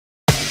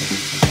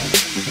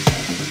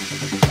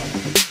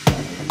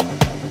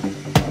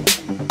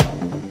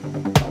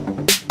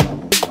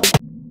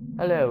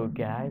Hello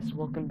guys,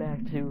 welcome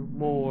back to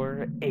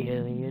more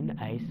Alien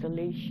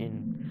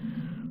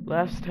Isolation.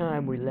 Last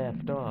time we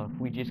left off,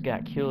 we just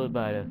got killed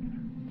by a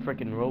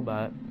freaking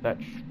robot that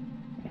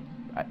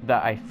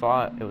I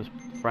thought it was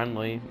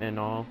friendly and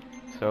all.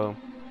 So,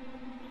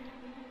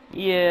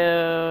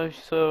 yeah,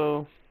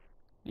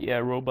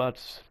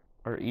 robots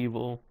are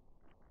evil.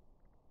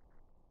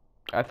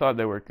 I thought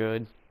they were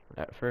good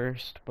at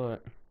first,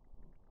 but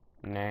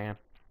nah.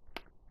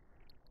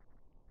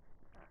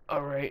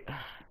 Alright.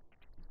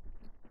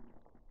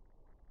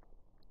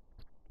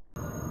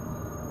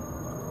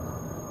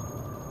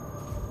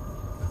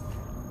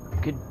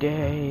 Good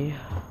day.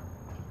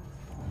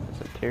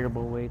 That's a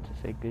terrible way to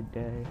say good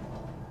day.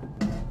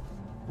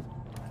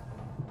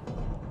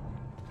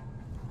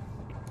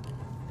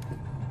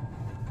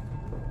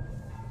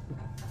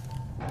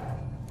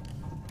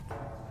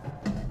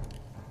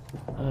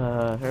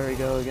 Here we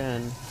go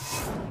again.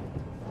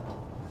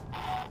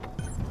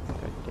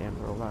 Goddamn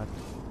robots.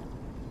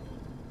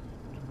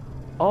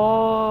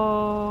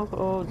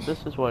 Oh,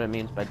 this is what it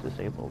means by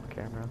disabled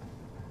camera.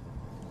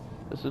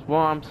 This is what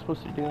I'm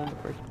supposed to do in the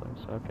first place.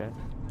 Okay.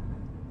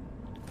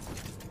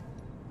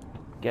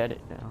 Get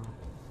it now.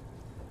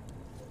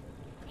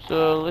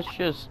 So let's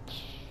just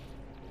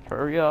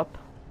hurry up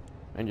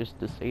and just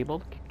disable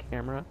the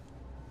camera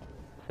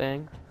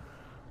thing.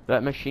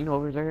 That machine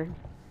over there.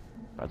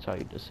 That's how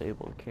you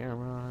disable the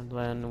camera, and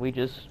then we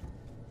just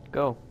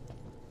go.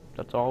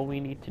 That's all we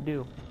need to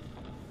do.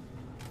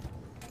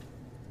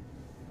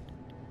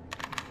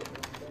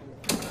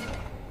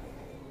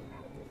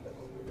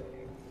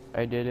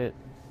 I did it.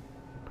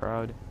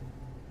 Proud.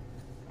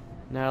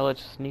 Now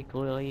let's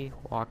sneakily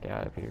walk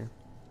out of here.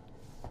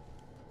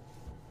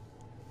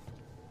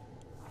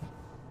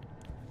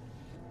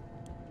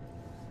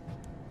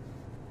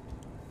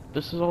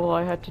 This is all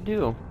I had to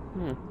do.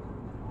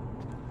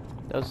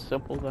 That was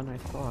simpler than I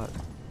thought.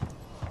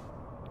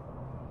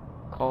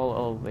 Call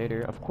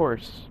elevator, of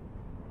course.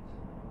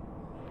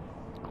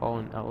 Call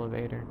an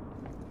elevator.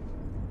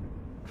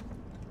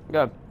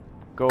 Gotta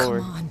go over.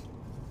 Come on.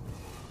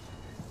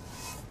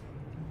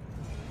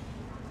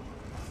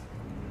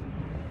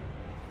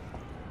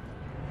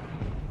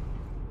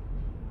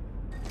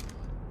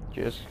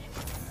 Just.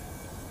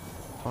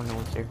 Oh, no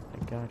one's here.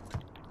 Thank God.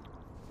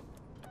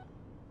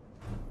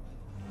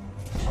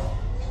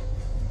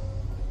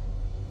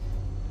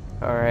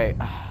 Alright,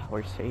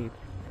 we're safe.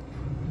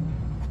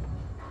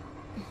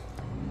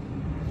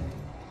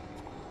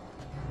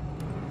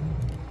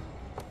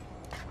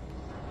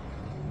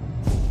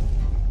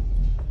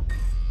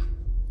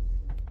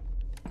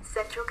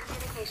 Central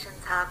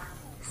Communications Hub.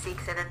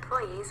 Seeks and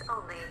employees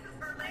only.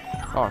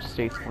 Oh,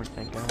 statesborn,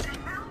 thank God.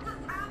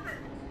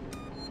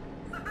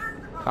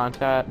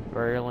 Contact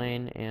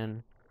Berlin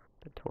and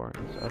the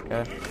Torrens,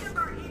 okay.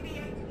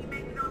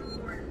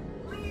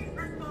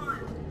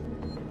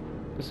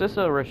 Is this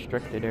a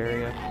restricted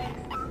area?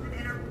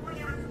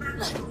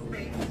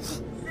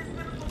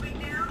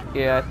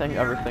 Yeah, I think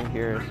everything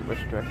here is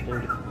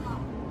restricted.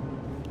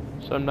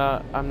 So I'm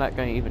not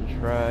gonna even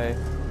try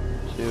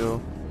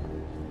to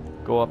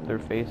go up their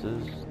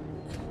faces.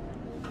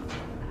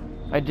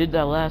 I did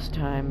that last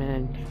time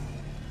and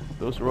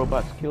those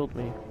robots killed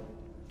me.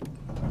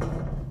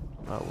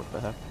 Oh, what the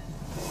heck?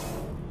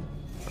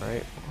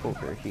 Alright,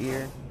 over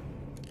here.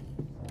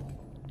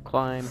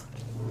 Climb.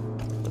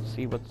 Let's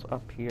see what's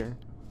up here.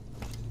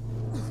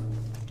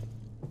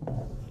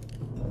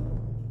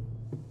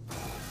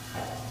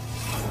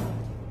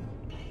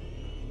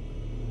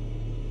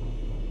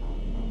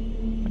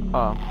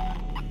 Oh.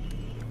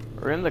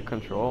 We're in the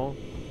control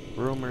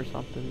room or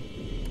something.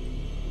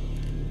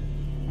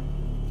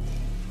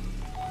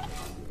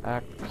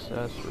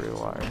 Access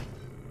rewire.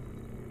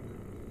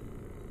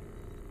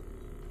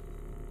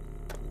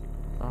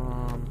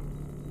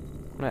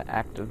 I'm gonna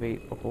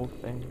activate the whole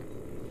thing.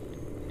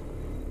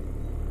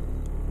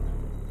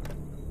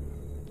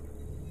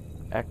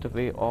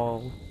 Activate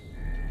all.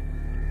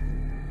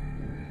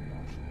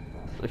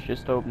 Let's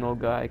just hope no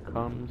guy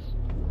comes.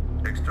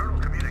 External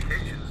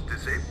communications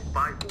disabled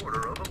by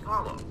order of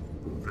Apollo.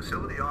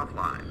 Facility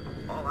offline.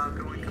 All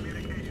outgoing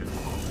communications.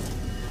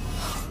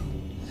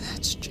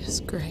 That's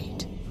just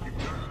great.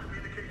 Internal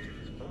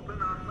communications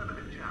open on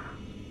limited channel.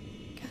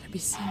 Gotta be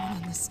someone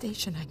on the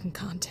station I can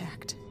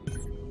contact.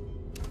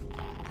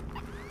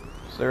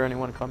 Is there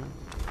anyone coming?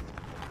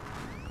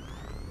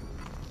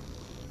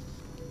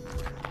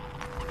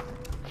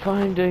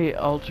 Find a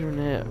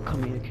alternate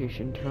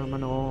communication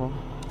terminal.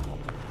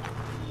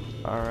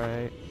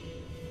 Alright.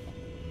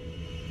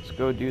 Let's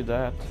go do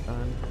that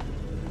then.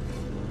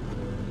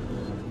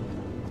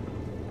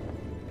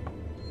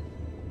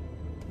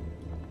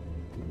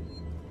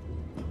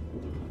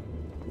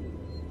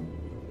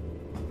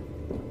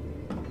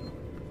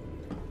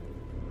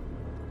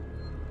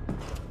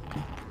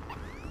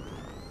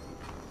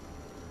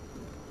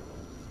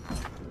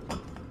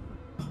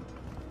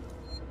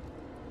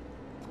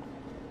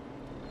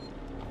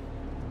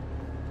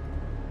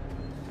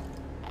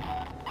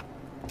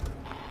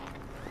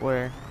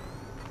 Where?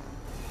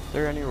 Is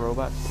there any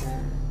robots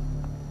here?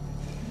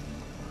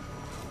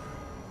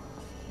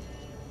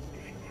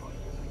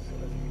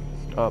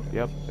 Oh,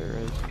 yep, there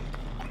is.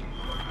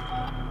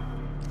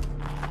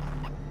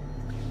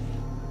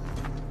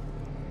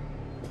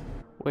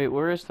 Wait,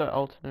 where is the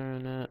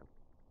alternate?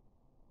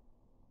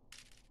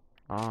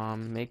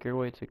 Make your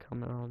way to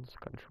commands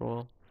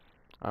control.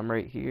 I'm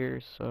right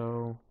here,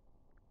 so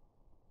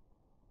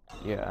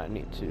yeah, I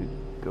need to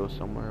go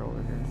somewhere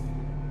over here.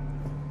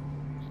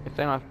 I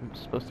think I'm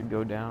supposed to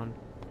go down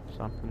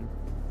something.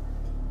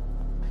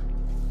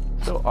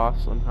 So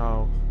awesome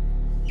how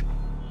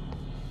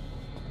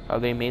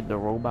they made the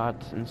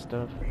robots and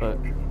stuff, but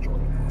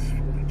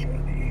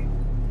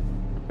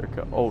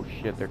they're oh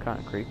shit, they're kind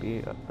of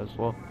creepy as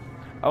well.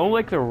 I don't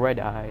like the red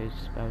eyes,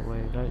 by the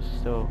way. That is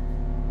so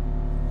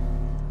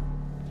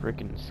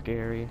freaking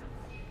scary.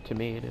 To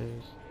me, it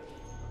is.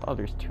 Oh,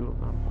 there's two of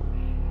them.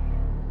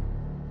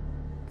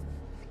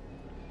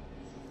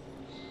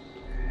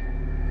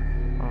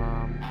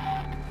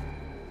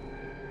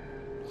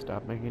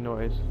 Stop making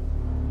noise.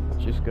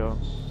 Let's just go.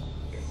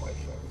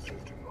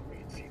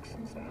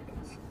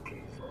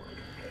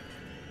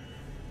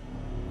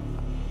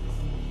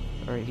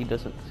 Alright, he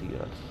doesn't see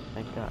us.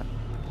 Thank God.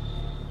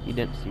 He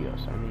didn't see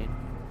us, I mean.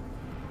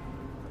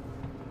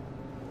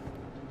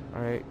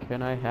 Alright,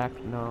 can I hack?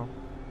 No.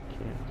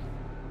 Can't.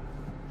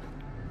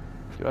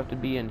 Do I have to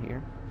be in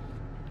here?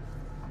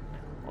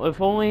 Well,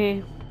 if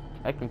only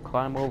I can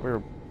climb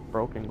over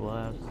broken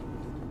glass.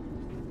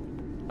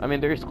 I mean,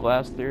 there's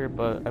glass there,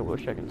 but I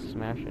wish I could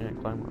smash it and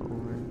climb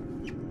over.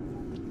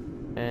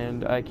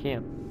 And I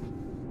can't.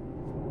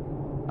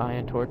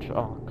 Iron torch.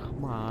 Oh,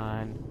 come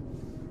on.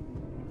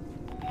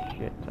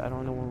 Shit, I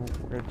don't know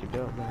where to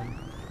go then.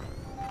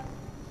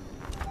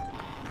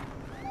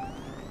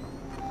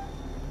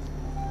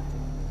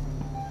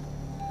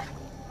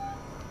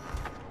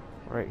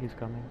 Alright, he's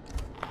coming.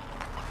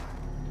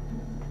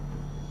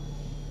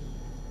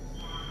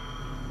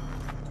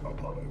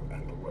 Apollo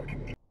and the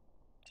working.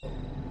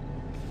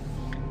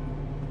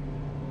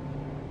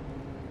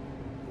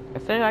 I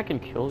think I can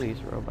kill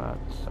these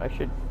robots. I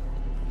should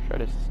try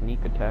to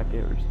sneak attack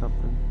it or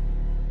something.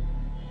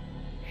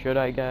 Should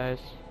I, guys?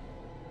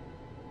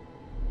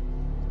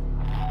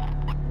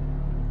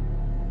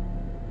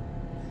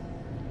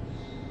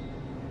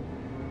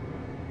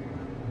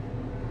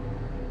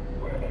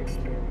 We're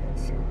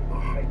experiencing a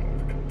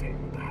heightened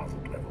containment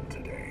hazard level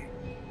today.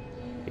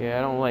 Yeah,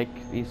 I don't like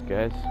these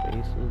guys'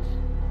 faces.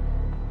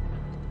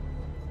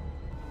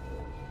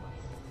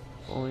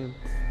 Only.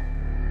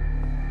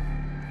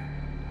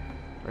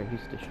 Right,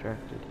 he's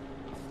distracted.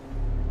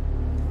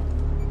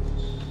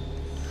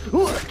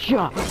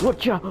 Whatcha?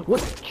 Whatcha?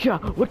 Whatcha?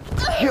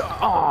 Whatcha?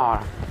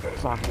 Ah,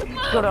 fuck!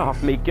 Get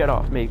off me! Get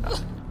off me!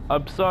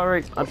 I'm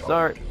sorry. I'm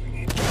sorry.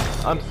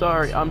 I'm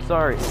sorry. I'm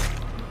sorry.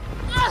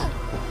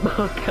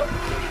 Oh,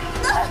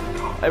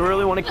 God. I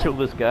really want to kill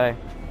this guy.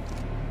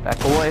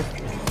 Back away.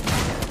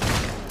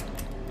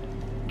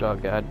 Oh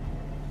God.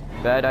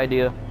 Bad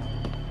idea.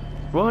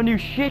 Run, you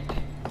shit!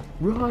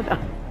 Run!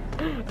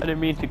 I didn't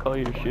mean to call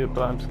you shit,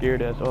 but I'm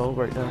scared as all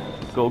right now.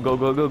 Go, go,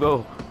 go, go,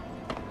 go!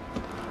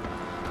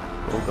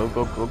 Go, go,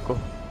 go, go, go.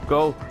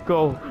 Go,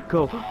 go,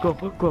 go, go,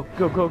 go, go,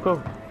 go, go,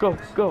 go, go,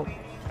 go.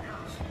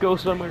 Go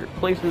somewhere,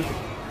 places.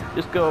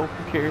 Just go,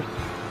 who cares?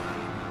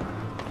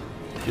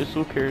 Just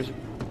who cares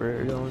where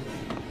you're going.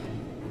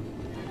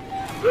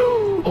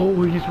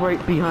 Oh, he's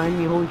right behind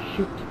me, holy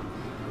shit.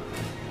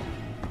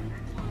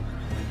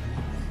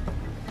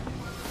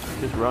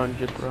 Just run,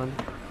 just run.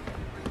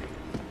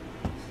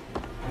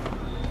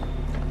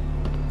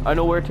 I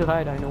know where to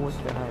hide, I know where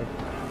to hide.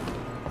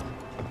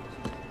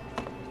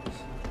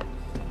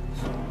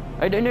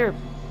 Hide in there!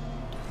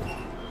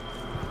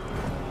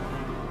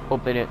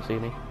 Hope they didn't see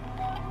me.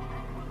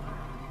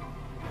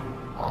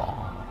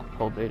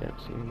 Hope they didn't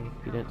see me.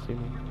 He didn't see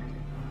me.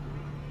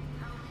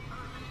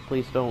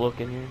 Please don't look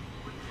in here.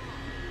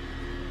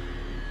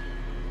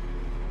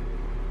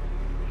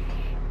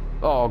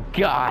 Oh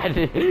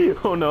God!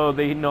 Oh no,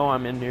 they know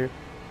I'm in here.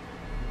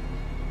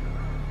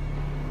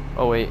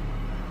 Oh wait.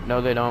 No,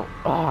 they don't.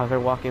 Oh, they're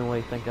walking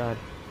away, thank God.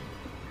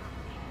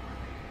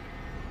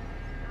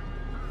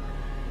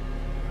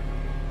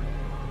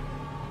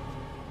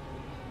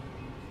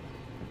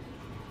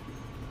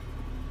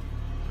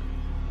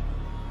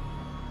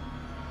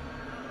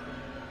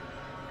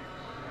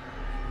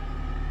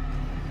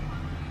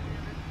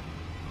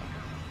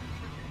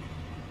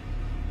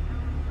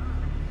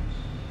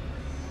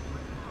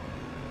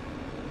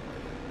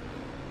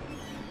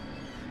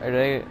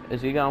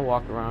 Is he gonna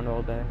walk around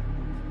all day?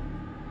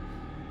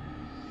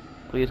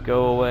 Please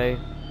go away.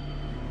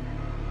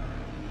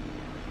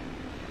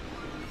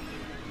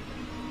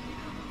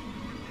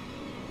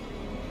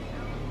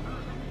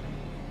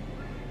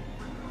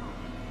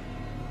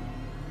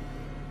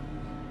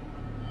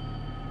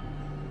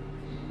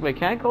 Wait,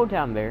 can I go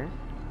down there?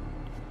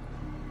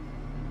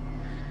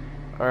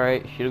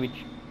 Alright, should we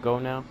go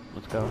now?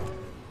 Let's go.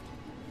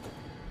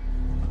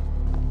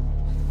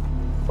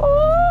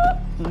 Ah!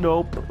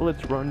 Nope,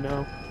 let's run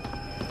now.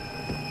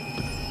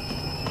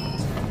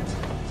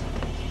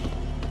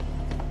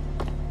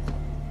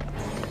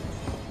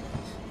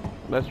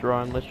 Let's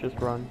run, let's just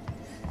run.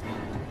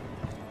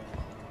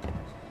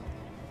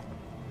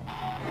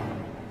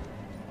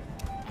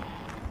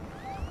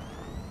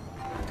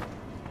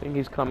 think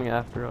he's coming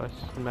after us.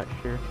 I'm not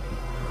sure.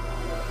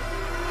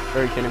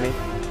 Are you kidding me?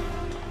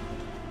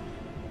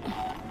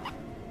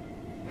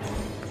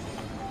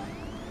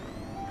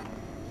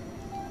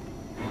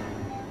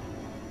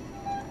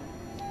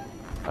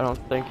 I don't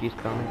think he's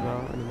coming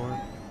out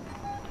anymore.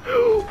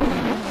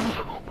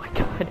 Oh my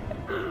god!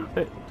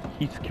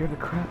 He scared the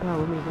crap out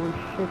of me, holy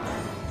shit.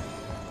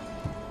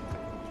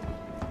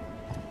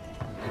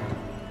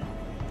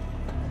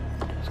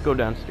 Let's go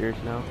downstairs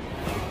now.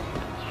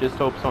 Let's just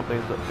hope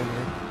something's up in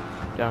here.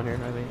 Down here,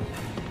 I mean.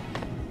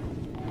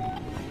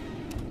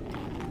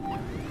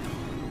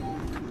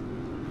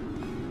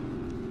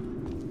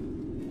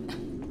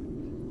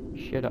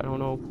 Shit, I don't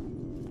know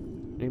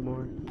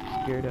anymore.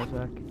 Scared as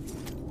heck.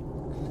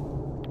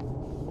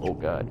 Oh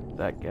god,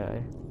 that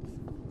guy.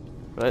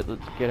 Right,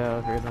 let's get out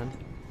of here then.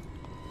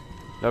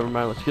 Never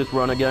mind, let's just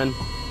run again.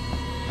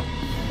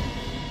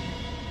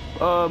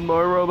 Oh,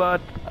 more robot.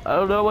 I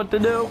don't know what to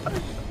do.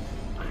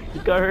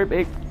 He's gonna hurt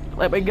me.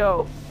 Let me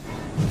go.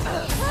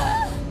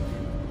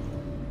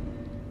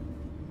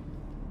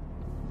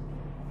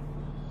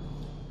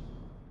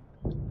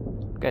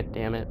 God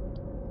damn it.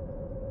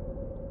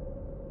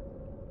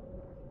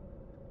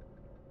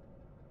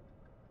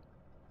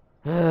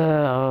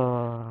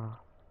 Oh.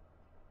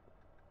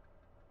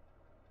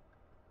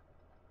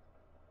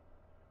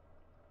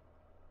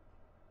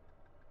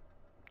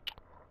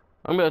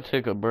 I'm gonna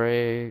take a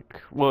break.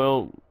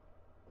 Well,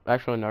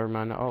 actually, never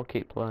mind. I'll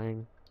keep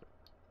playing.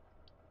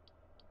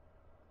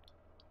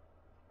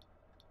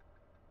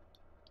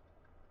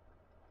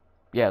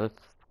 Yeah,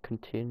 let's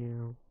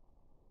continue.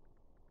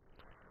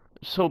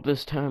 Let's hope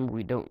this time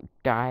we don't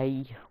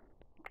die.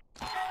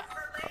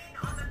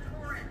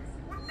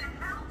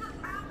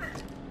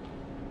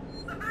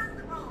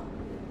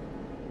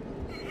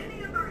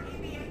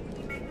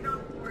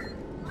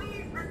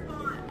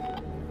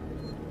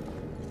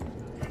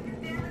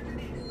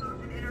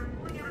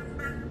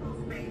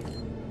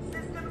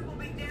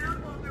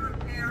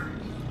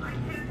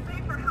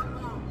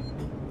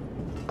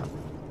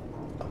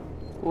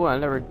 Oh, I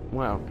never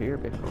went out here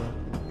before.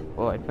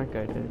 Well, I think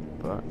I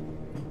did, but...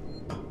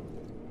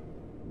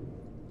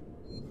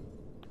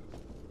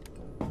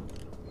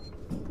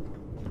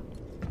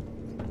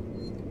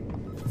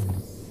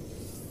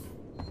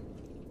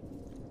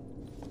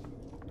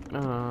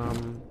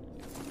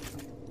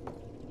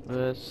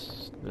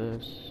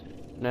 This.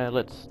 Now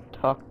let's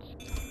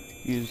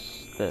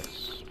use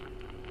this.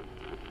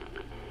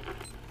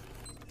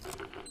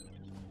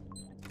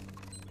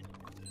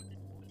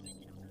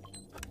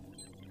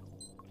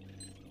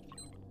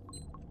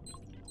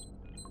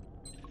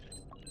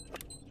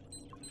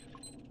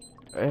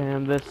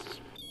 And this.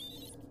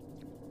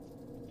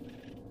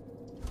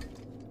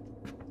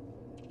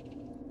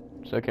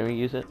 So can we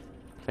use it?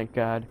 Thank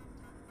God.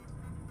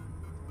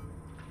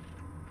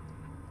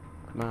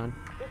 Come on.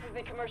 This is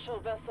the commercial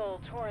vessel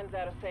Torrens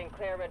out of St.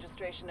 Clair,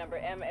 registration number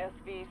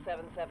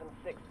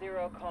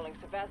MSV7760, calling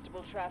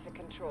Sevastopol Traffic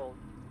Control.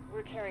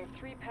 We're carrying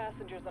 3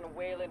 passengers on a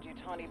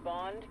Wayland-Yutani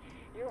bond.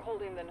 You're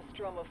holding the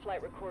Nostromo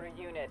flight recorder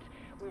unit.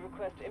 We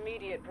request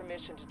immediate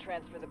permission to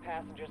transfer the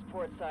passengers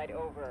port side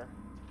over.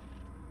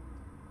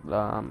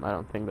 I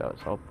don't think that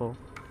was helpful.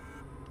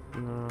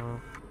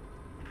 No.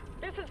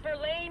 This is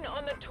Verlaine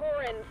on the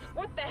Torrens.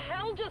 What the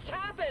hell just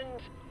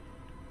happened?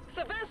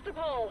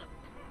 Sevastopol!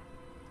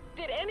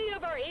 Did any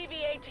of our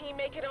EVA team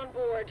make it on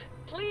board?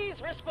 Please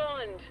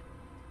respond.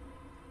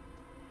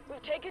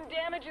 We've taken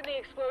damage in the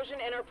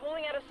explosion and are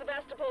pulling out of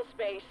Sevastopol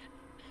space.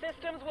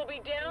 Systems will be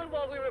down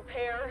while we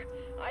repair.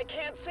 I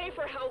can't say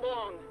for how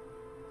long.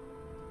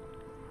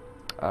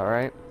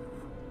 Alright.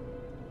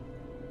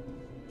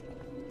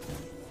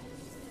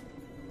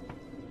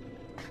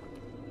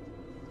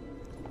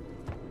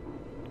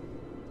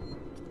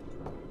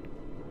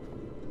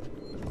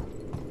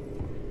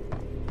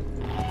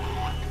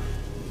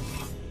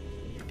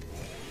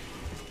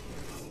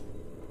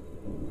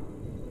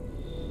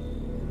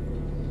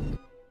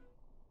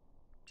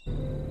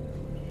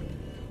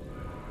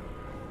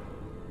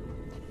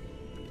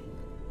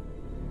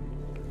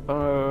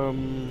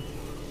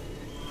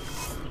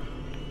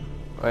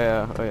 Oh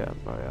yeah, I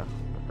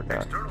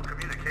forgot. External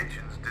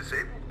communications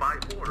disabled by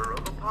order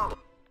of Apollo.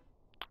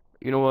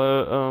 You know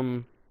what,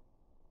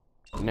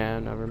 nah,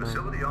 never mind.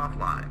 Facility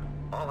offline.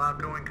 All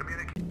outgoing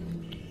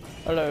communication.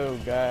 Hello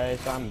guys,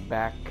 I'm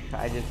back.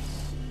 I just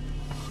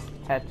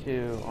had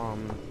to,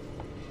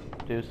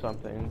 do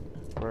something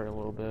for a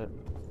little bit.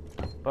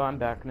 But I'm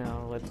back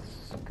now,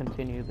 let's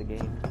continue the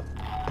game.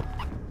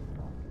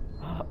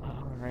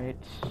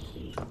 Alright.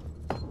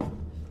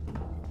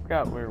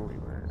 Forgot where we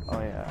were.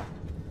 Oh yeah.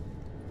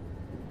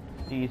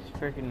 These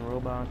freaking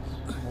robots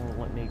won't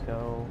let me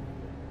go.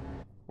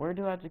 Where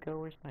do I have to go?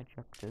 Where's my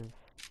objective? It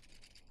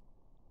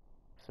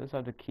says I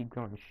have to keep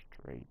going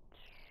straight.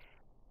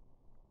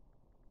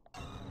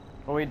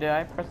 Oh wait, did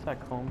I press that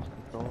Combs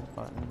control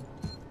button?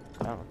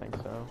 I don't think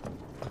so.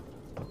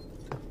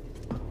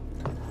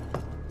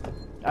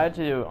 I had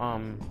to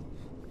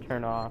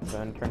turn off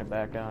and turn it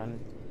back on.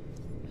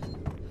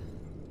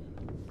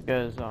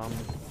 Because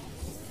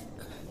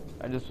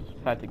I just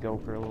had to go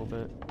for a little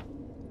bit.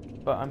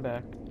 But I'm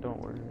back, don't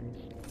worry.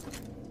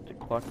 To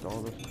collect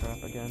all this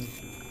crap again.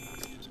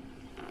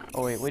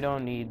 Oh wait, we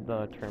don't need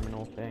the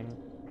terminal thing.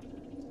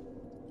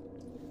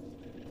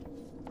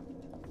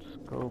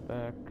 Just go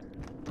back.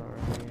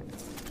 Alright.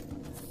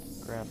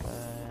 Grab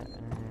that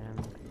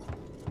and...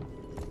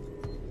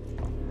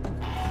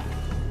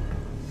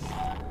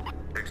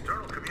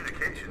 External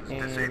communications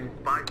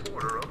disabled by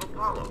order of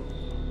Apollo.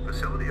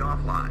 Facility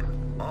offline.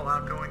 All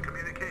outgoing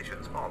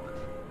communications halted.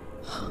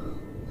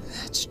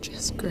 That's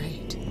just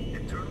great.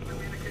 Internal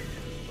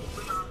communications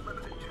open on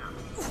limited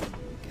channels.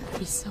 Gotta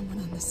be someone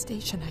on the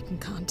station I can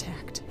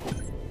contact.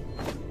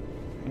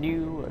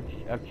 New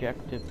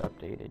objectives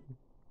updated.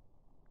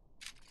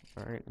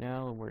 Alright,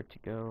 now where to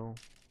go?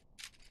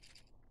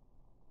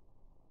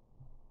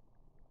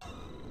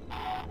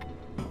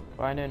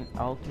 Find an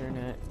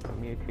alternate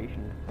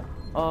communication.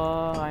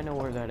 I know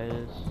where that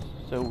is.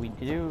 So we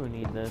do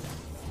need this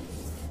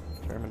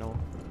terminal.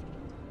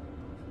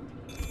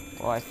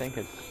 Well, I think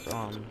it's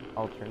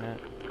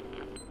alternate.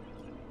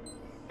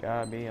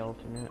 Gotta be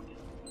alternate.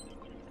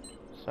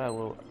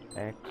 Silo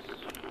X.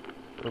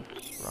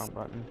 Oops, wrong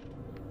button.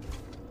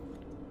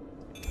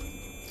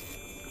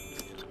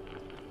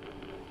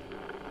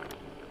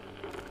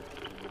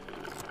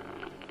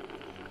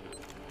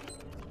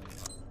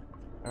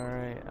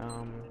 Alright,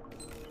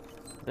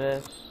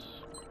 this,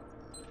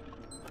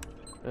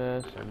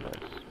 and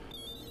this.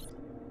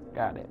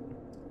 Got it.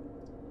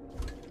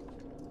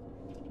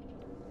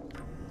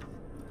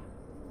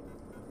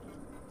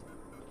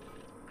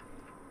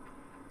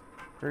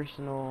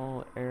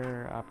 Personal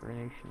air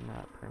operation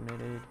not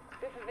permitted.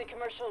 This is the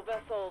commercial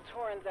vessel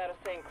Torrens out of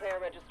St. Clair,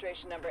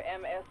 registration number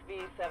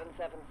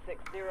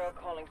MSV7760,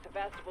 calling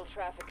Sevastopol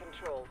Traffic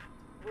Control.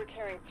 We're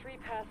carrying 3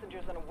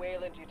 passengers on a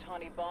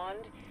Weyland-Yutani bond.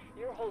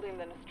 You're holding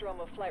the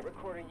Nostromo flight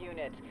recorder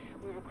unit.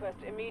 We request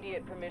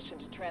immediate permission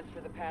to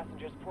transfer the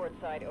passengers port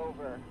side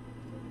over.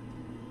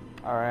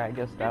 Alright, I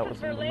guess that was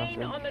This is in the Verlaine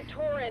message. on the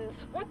Torrens.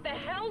 What the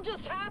hell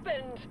just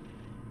happened?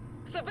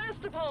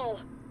 Sevastopol!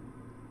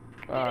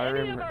 I Did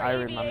any of our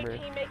remember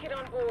AVA team make it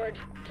on board?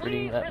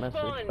 reading Please that respond.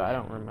 message, but I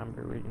don't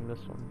remember reading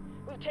this one.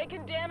 We've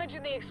taken damage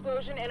in the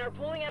explosion and are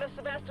pulling out of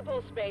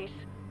Sevastopol space.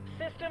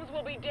 Systems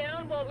will be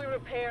down while we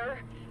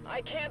repair.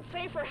 I can't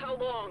say for how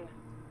long.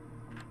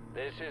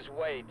 This is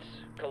Waits,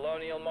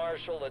 Colonial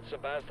Marshal at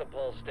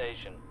Sevastopol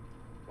Station.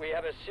 We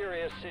have a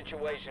serious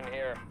situation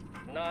here.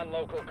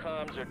 Non-local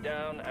comms are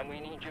down, and we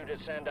need you to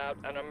send out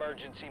an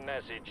emergency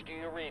message. Do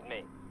you read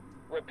me?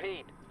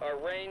 Repeat, our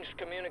ranged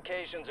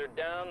communications are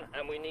down,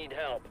 and we need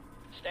help.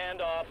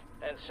 Stand off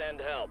and send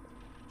help.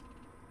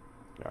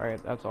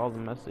 Alright, that's all the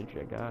message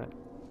I got.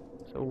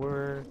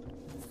 So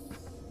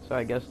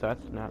I guess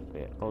that's not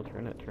the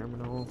alternate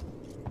terminal.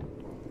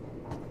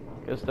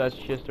 Guess that's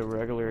just a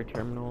regular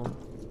terminal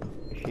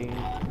machine.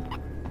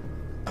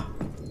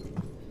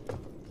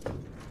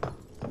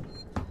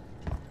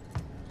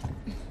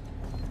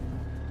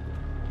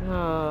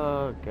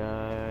 Oh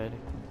god.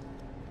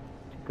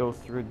 To go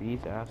through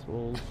these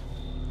assholes.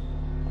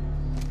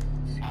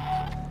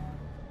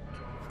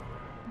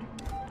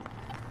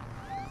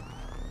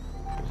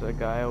 There's a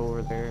guy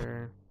over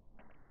there.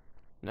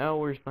 Now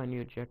where's my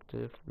new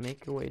objective?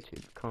 Make your way to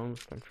the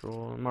comms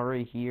control. I'm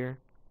already here.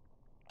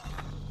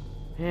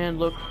 And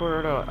look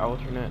for the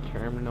alternate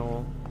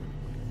terminal.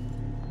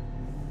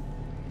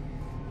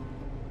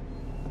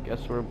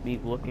 Guess we'll be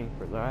looking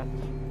for that.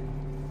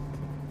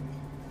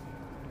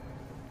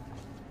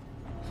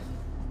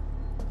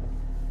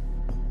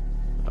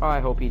 Oh, I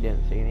hope he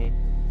didn't see me.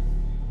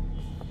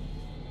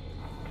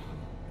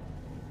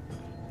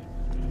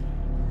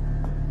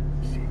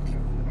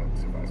 Season on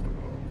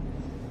Sevastopol.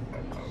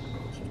 An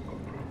outpost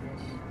of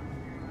progress.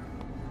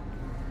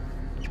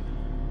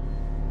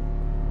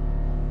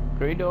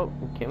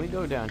 Can we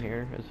go down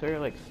here? Is there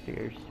like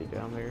stairs to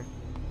down there?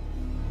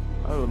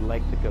 I would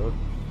like to go.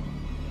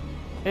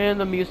 And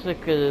the music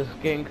is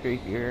getting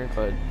creepier,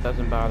 but it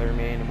doesn't bother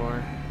me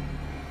anymore.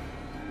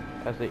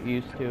 As it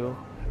used to.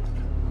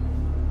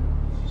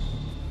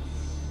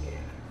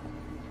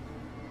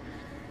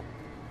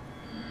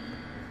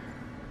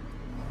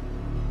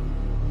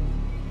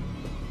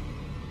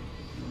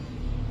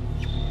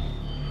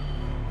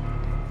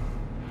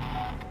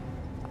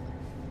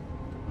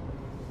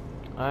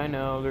 I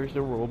know, there's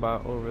a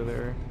robot over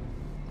there.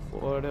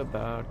 What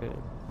about it?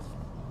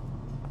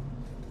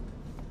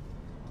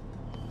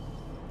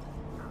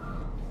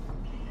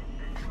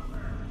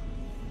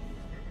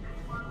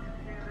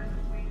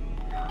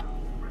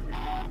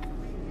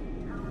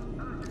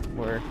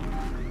 Where?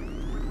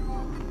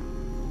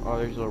 Oh,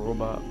 there's a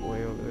robot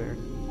way over there.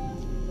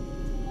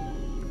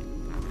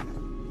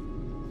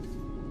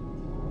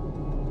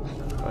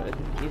 But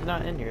he's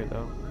not in here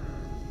though.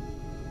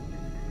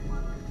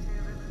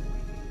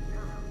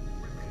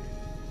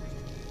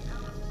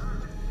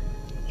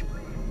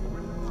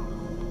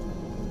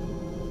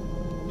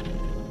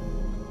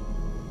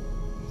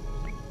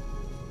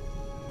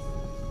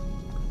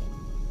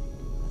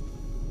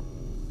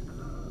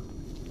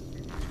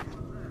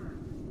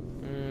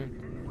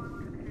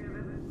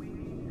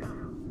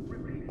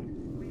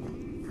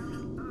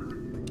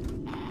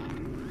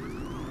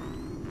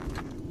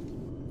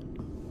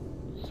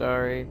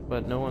 sorry,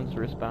 but no one's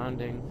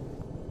responding.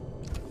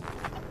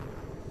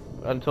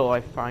 Until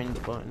I find the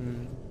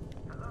button.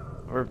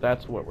 Or if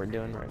that's what we're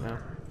doing right now.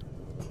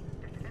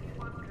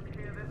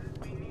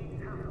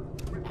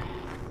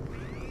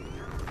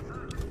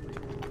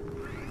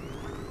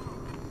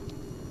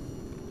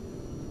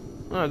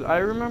 Oh, I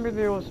remember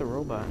there was a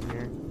robot in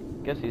here.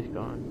 Guess he's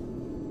gone.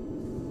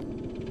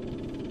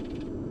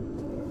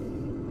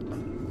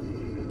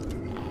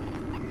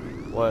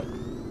 What?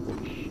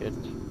 Oh shit.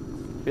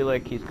 I feel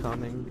like he's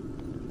coming.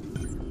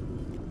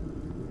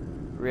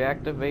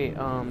 Reactivate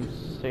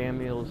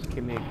Samuel's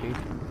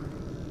communication.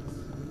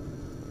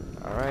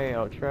 Alright,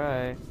 I'll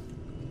try.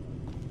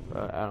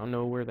 But I don't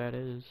know where that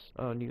is.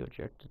 Oh, new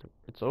objective.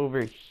 It's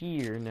over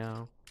here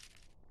now.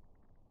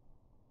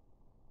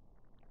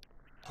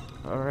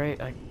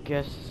 Alright, I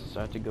guess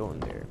I have to go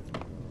in there.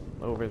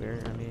 Over there,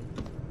 I mean.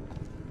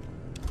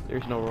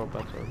 There's no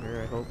robots over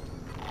here, I hope.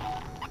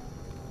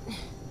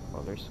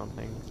 Oh, there's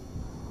something.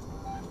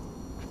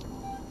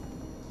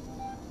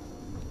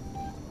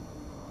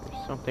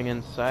 There's something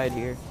inside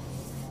here.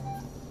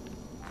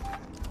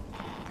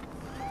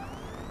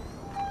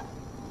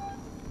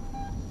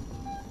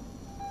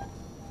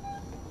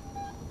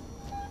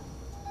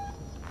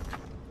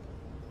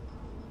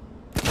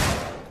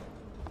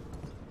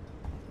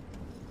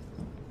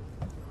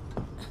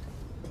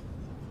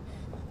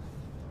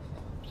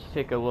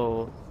 Take a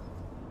little.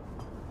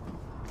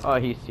 Oh,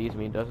 he sees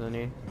me, doesn't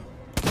he?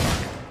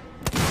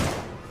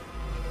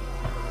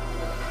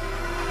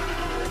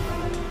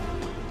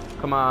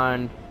 Come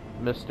on,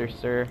 Mr.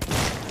 Sir.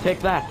 Take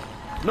that!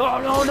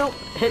 No, no, no!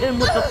 Hit him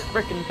with the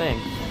frickin' thing.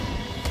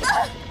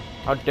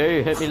 How dare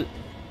you hit me?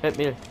 Hit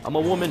me. I'm a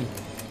woman.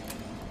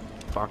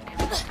 Fuck.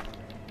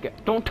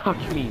 Don't touch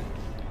me.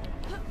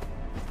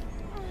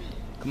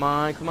 Come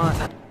on, come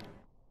on.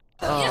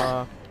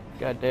 God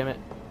damn it.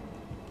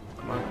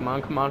 Come on, come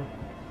on, come on.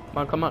 Come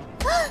on, come on.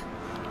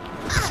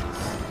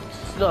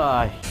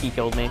 He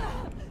killed me.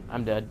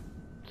 I'm dead.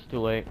 It's too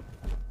late.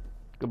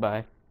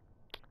 Goodbye.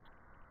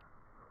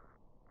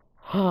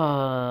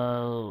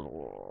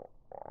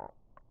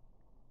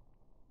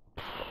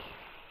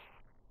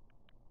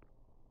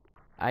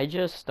 I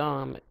just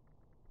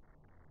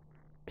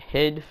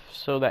hid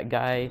so that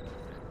guy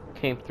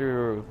came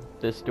through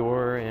this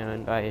door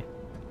and I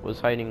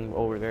was hiding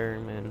over there,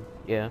 and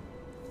yeah.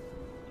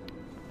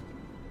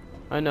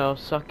 I know,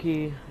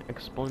 sucky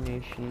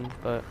explanation,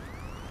 but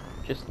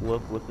just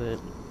live with it.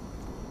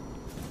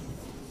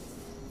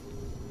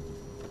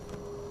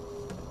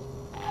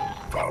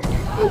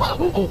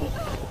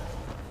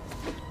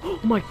 Oh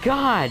my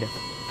god!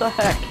 What the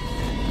heck?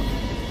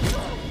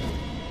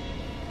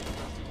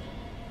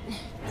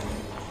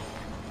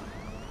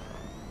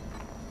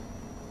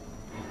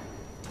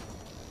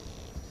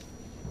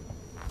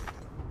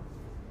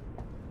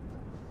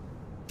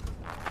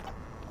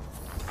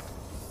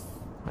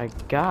 My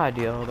god,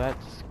 yo, that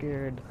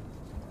scared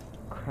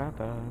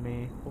crap out of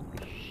me. Holy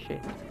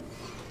shit.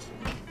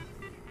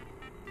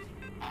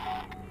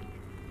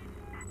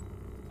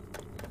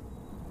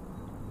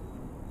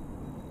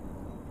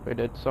 Wait,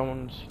 is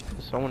someone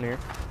here?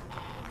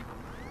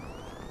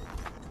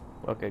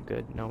 Okay,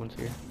 good. No one's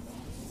here.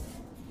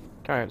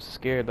 Kind of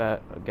scared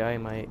that a guy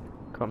might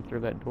come through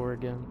that door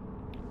again.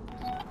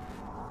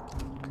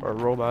 Or a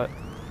robot.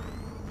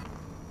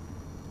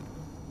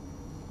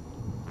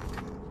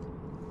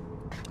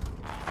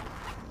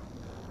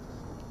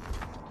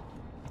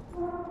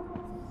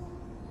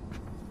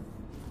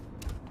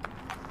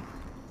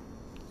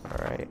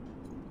 Alright.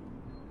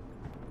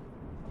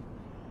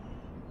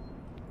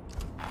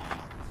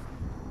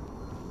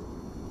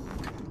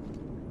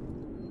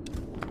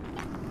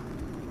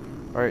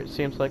 Alright,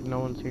 seems like no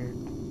one's here.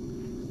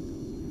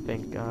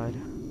 Thank God.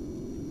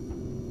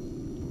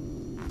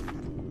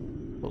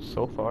 Well,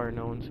 so far,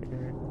 no one's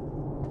here.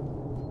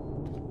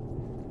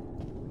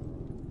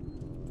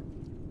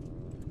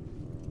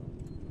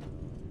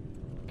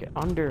 Get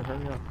under,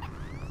 hurry up.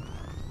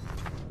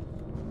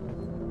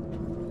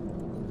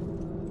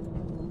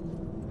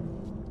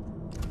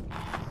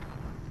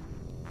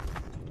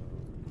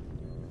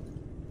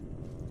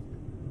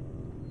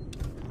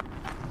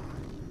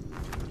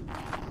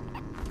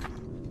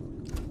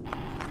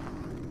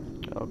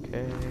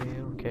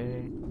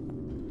 Okay.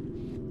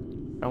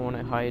 I want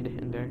to hide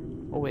in there.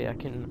 Oh wait, I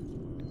can...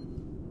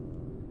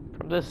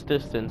 From this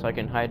distance, I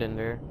can hide in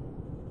there.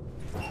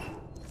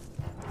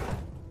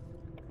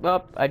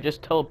 Well, I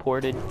just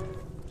teleported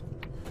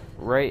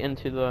right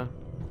into the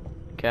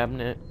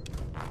cabinet.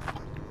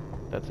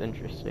 That's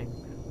interesting.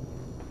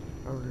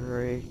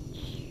 Alright.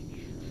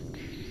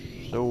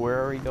 So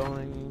where are we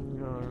going?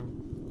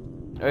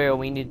 Oh yeah,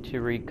 we need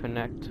to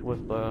reconnect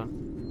with the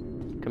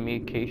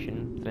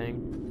communication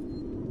thing.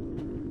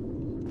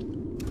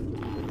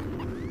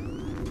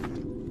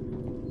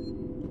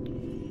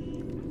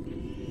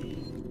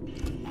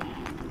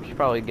 There's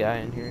probably a guy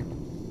in here.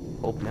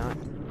 Hope not.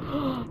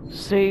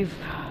 Save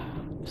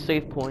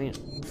point.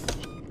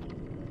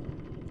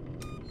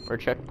 Or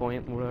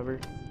checkpoint, whatever.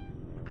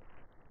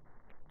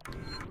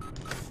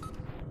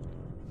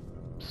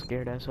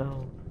 Scared as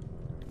hell.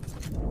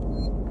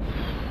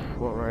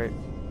 Alright.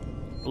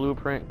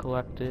 Blueprint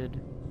collected.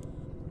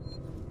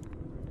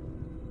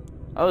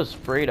 I was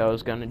afraid I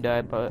was gonna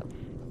die, but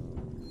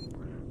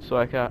so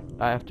I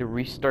have to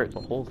restart the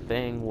whole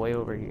thing way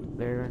over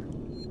there.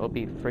 I'll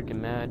be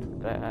freaking mad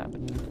if that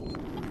happened.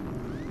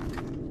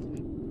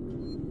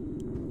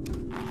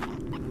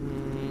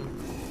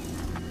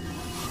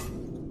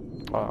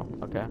 Oh,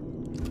 okay.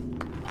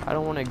 I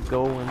don't want to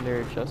go in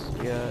there just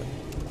yet.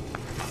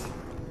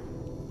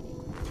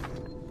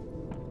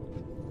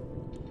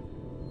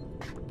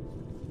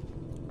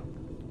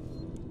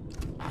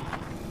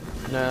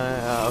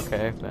 No,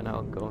 okay, then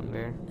I'll go in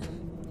there.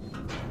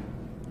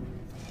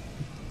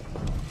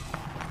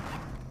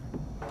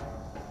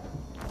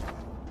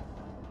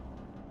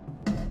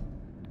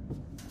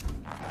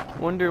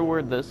 Wonder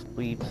where this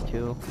leads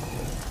to.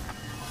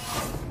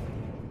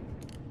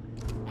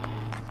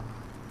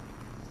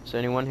 Is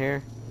anyone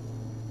here?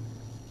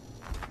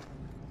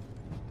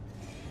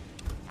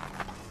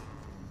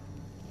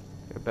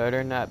 There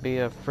better not be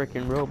a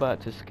freaking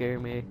robot to scare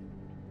me.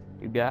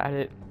 You got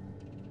it?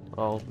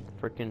 I'll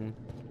freaking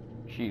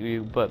shoot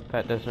you, but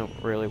that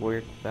doesn't really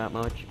work that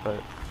much,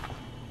 but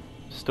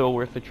still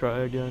worth a try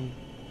again.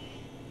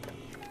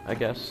 I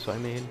guess, I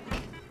mean.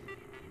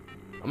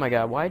 Oh my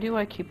god, why do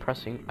I keep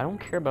pressing? I don't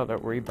care about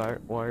that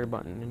wire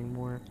button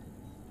anymore.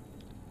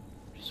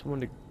 Just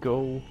want to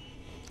go.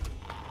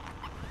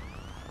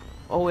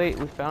 Oh wait,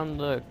 we found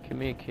the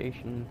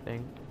communication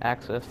thing.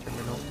 Access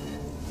terminal.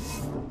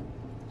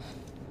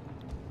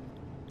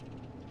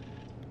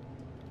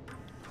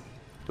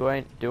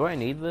 Do I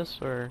need this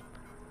or?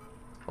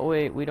 Oh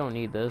wait, we don't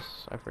need this.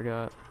 I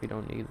forgot. We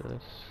don't need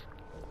this.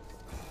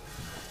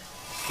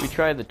 We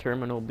tried the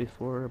terminal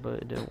before, but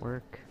it didn't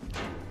work.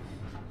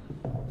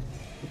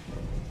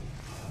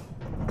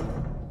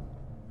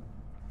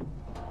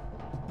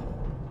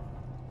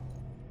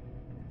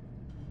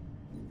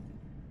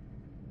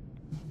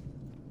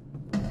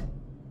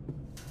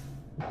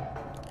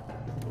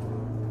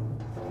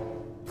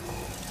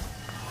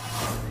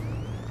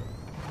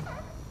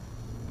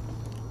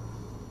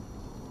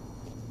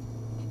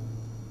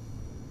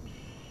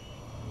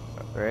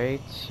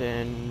 Right,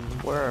 and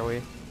where are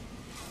we?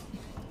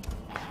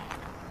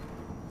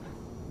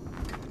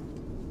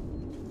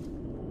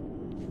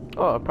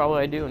 Oh,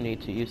 probably I do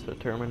need to use the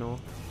terminal.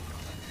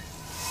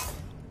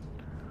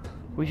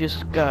 We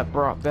just got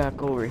brought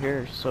back over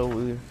here,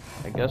 so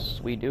I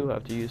guess we do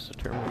have to use the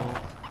terminal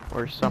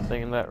or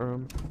something in that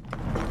room.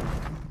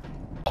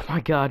 Oh my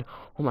god,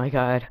 oh my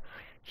god.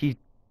 He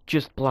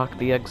just blocked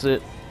the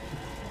exit.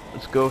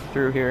 Let's go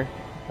through here.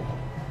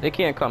 They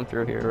can't come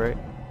through here, right?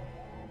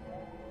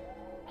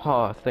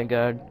 Oh, thank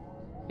god.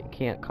 They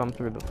can't come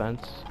through the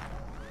fence.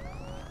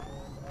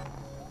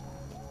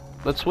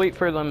 Let's wait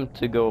for them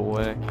to go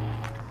away.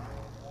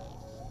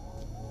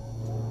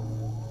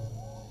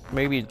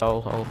 Maybe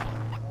they'll help.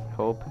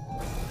 Hope.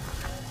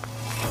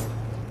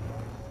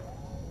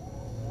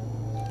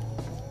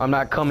 I'm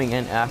not coming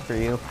in after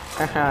you.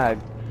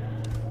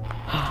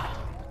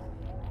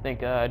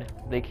 Thank god.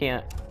 They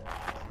can't.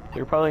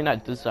 They're probably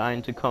not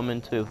designed to come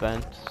into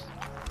vents.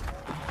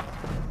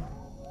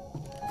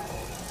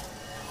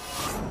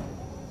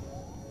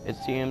 It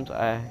seems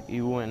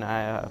you and I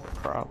have a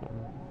problem.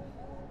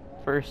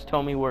 First,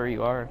 tell me where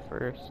you are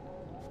first.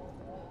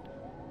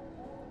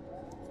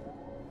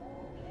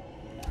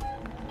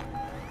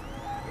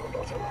 You're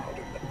not allowed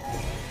in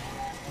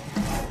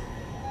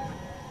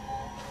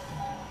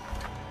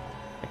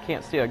I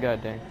can't see a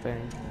goddamn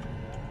thing.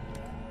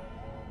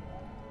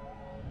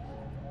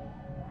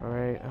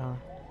 Alright,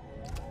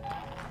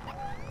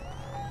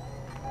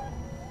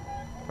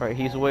 Alright,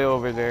 he's way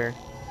over there.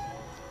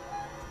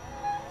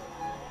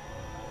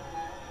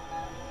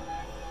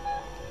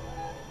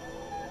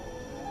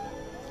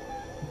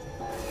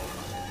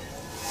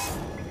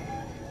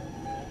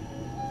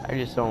 I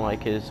just don't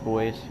like his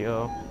voice,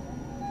 yo.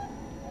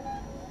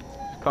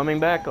 He's coming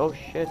back. Oh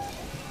shit.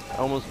 I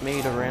almost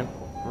made a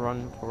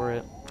run for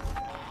it.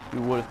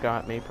 You would have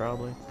got me,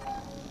 probably.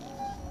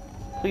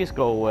 Please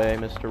go away,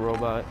 Mr.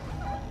 Robot.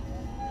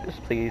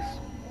 Just please.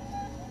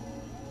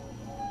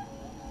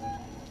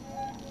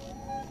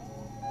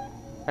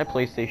 My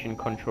PlayStation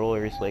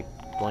controller is like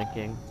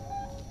blinking.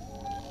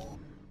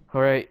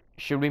 Alright,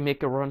 should we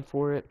make a run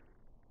for it?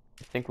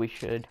 I think we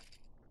should.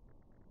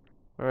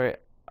 Alright.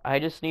 I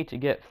just need to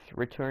get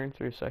return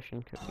through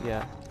session.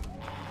 Yeah.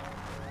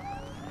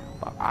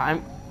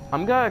 I'm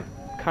gonna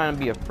kind of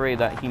be afraid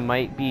that he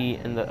might be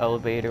in the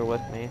elevator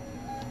with me.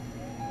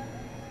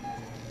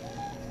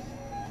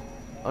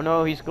 Oh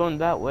no, he's going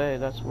that way.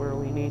 That's where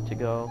we need to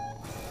go.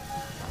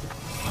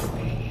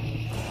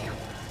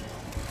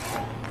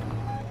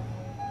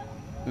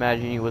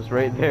 Imagine he was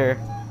right there.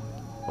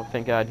 Well,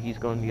 thank God he's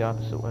going the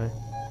opposite way.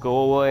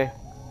 Go away.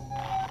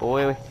 Go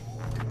away.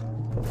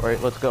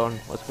 Alright, let's go.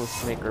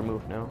 Let's make our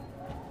move now.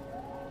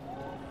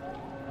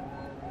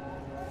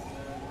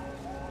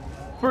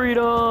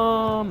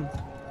 Freedom!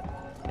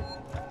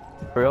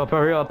 Hurry up,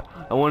 hurry up.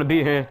 I want to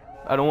be here.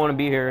 I don't want to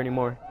be here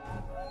anymore.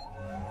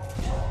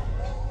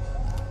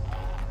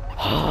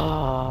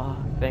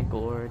 Thank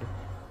Lord.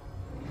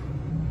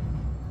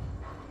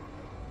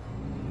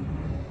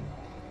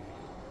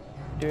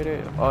 Did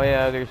it? Oh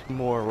yeah, there's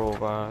more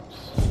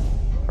robots.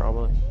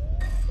 Probably.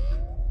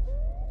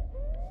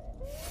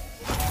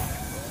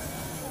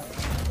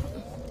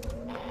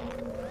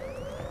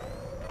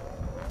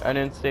 I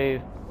didn't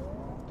save.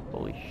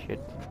 Holy shit.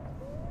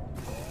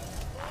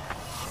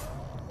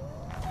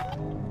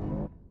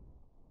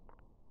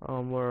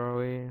 Where are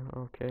we?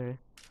 Okay.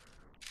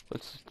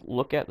 Let's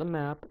look at the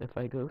map. If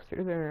I go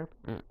through there.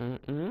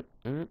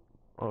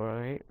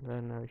 Alright,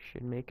 then I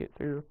should make it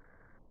through.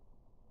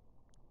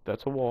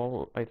 That's a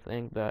wall, I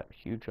think, that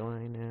huge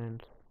line,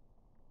 and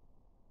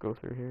go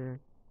through here.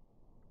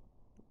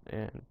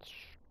 And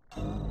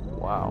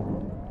wow.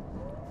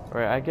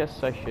 Alright, I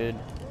guess I should.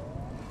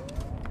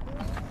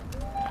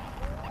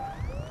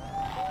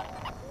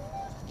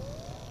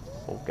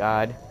 Oh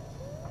god.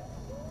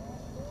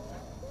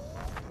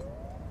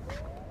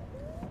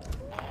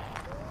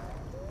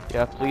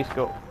 Yeah, please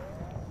go.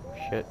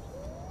 Shit.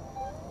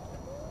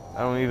 I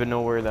don't even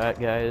know where that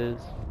guy is.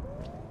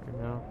 You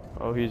know?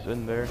 Oh, he's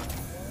in there.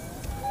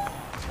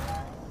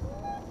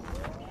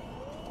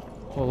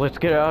 Oh, let's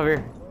get out of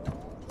here.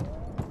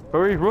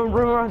 Hurry, run,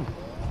 run, run.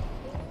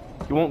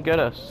 You won't get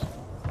us.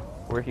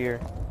 We're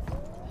here.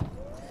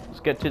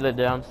 Let's get to the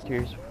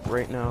downstairs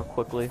right now,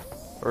 quickly.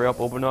 Hurry up,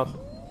 open up.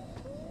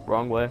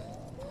 Wrong way.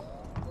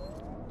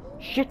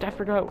 Shit, I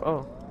forgot.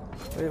 Oh.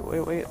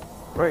 Wait.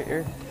 Right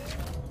here.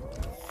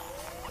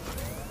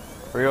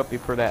 Hurry up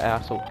before that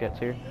asshole gets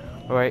here.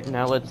 Alright,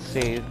 now let's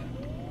save.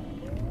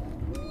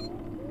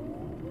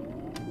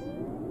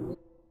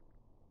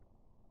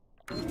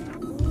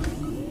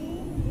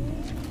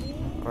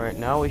 Alright,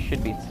 now we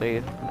should be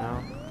safe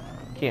now.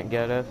 Can't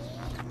get us.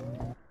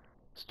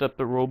 Except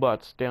the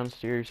robots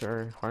downstairs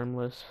are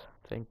harmless.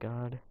 Thank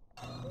God.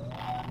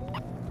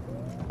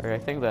 Alright, I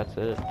think that's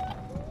it.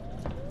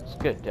 Let's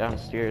get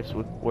downstairs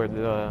with where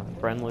the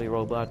friendly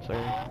robots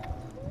are.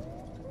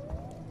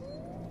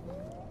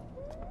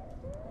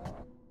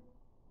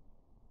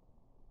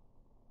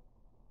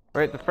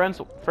 Right, the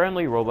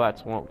friendly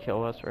robots won't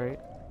kill us, right?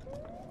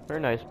 They're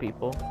nice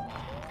people.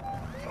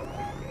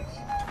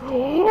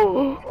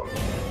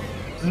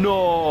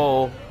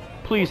 No!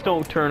 Please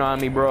don't turn on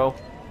me, bro.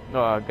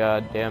 Oh,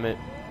 god damn it.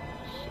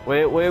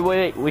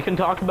 Wait. We can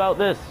talk about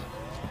this.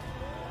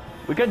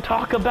 We can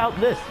talk about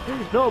this.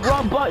 No,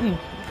 wrong button.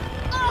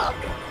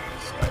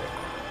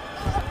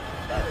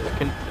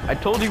 I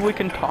told you we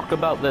can talk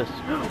about this.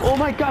 Oh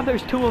my god,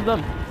 there's two of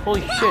them.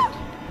 Holy shit.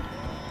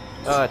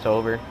 Oh, it's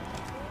over.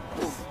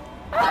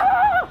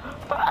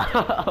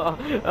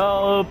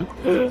 Help!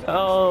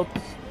 Help!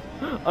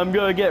 I'm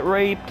gonna get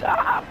raped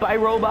by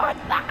robot.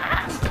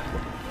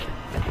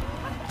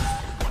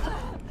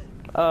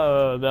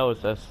 Oh, that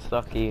was a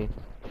sucky.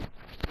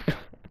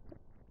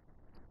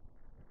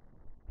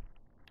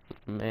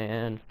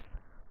 Man,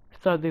 I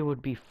thought they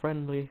would be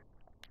friendly.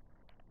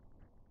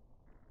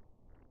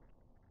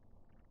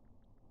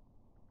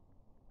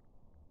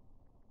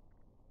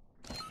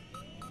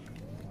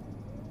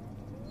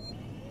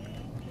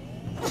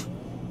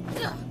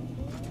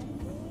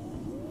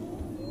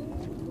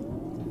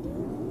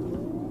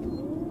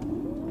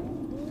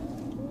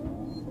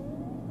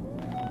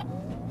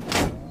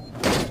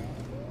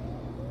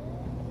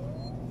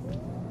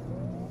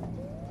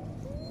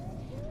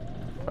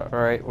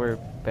 Alright, we're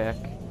back.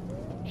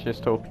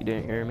 Just hope you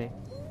didn't hear me.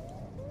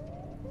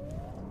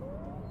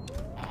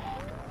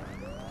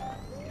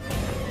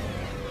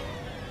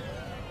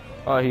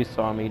 Oh, he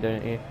saw me,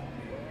 didn't he?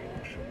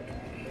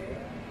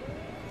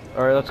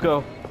 Alright, let's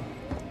go.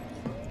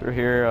 Through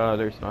here,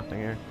 there's nothing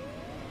here.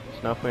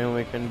 There's nothing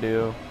we can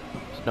do.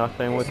 There's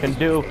nothing we can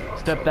do.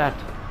 Step that.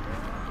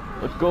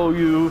 Let's go,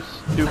 you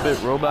stupid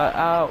robot.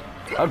 Ow.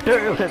 How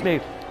dare you hit me?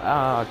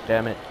 Ah,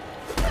 damn it.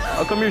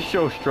 How come you're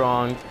so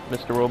strong,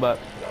 Mr. Robot?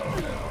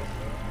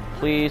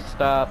 Please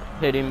stop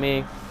hitting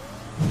me.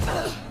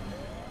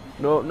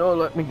 No,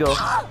 let me go.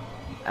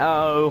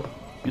 Ow.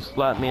 You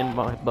slapped me in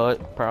my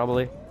butt,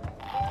 probably.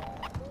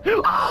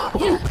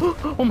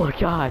 Oh my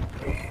god.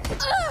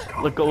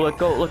 Let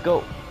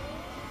go.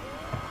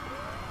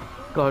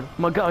 God,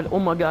 my god, oh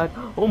my god,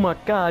 oh my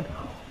god,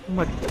 oh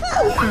my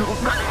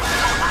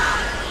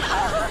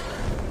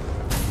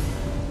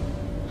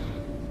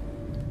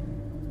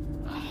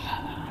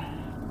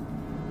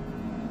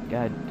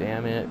God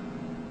damn it.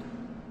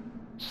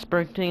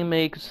 Sprinting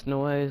makes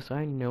noise,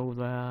 I know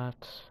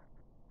that.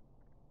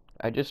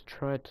 I just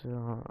tried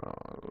to...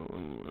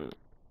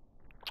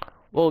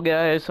 Well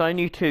guys, I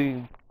need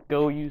to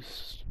go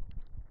use...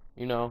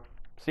 You know,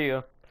 see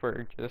ya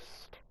for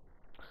just...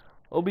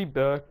 I'll be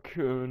back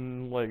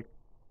in like...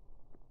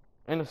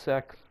 In a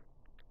sec.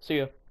 See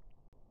ya.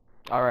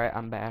 Alright,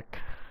 I'm back.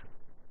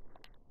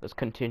 Let's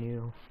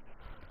continue.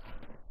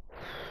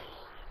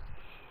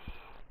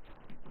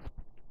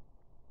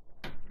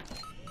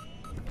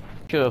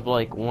 Should have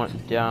like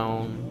went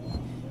down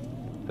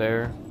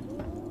there.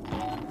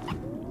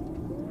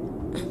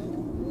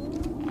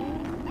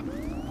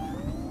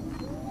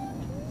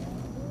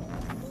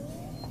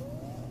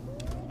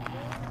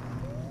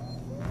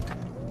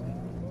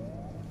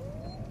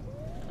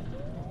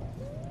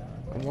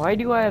 Why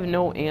do I have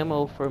no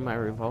ammo for my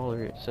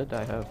revolver? It said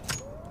I have.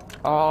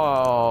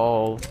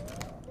 Oh.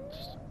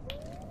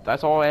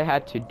 That's all I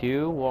had to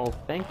do? Well,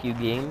 thank you,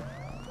 game.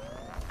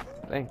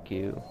 Thank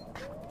you.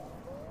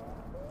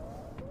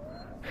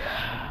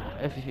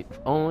 If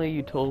only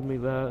you told me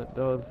that,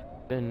 that would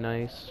have been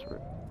nice.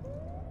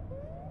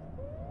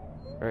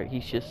 Alright,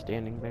 he's just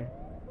standing there.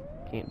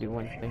 Can't do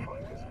one If you thing.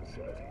 find this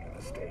facility in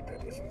a state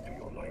that isn't to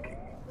your liking,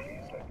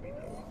 please let me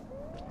know.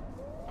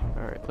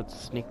 Alright, let's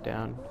sneak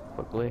down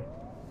quickly.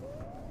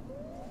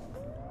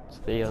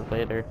 See you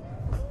later.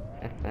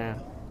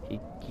 he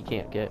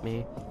can't get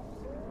me.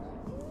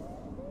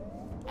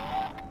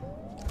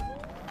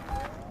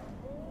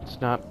 Let's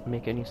not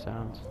make any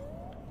sounds.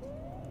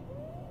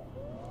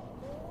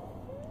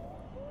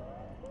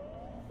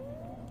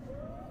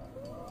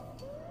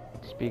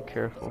 Let's be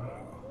careful.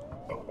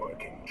 A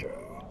working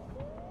Joe.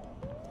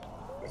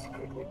 This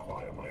could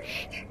require my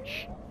attention.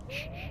 Shh,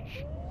 shh, shh,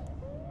 shh.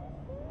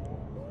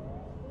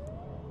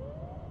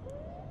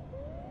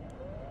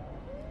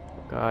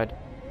 Oh God,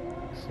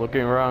 he's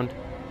looking around.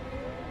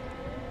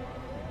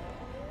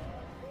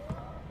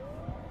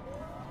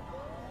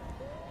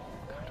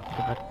 God, oh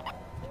God.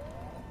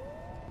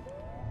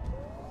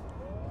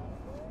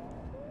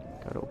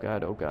 Oh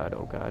God, oh God,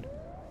 oh God.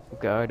 Oh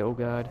God, oh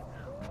God.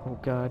 Oh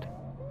God.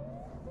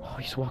 Oh,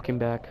 he's walking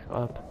back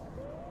up.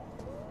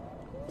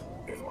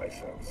 If my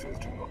services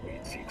do not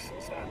meet Seek's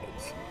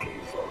standards,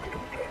 please log a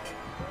complaint.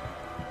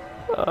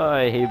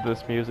 I hate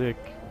this music.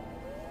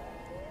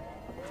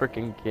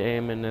 Freaking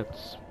game and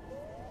its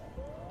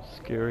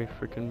scary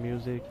freaking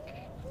music.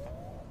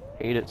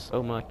 Hate it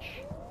so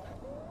much.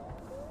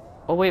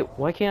 Oh wait,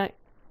 why can't I?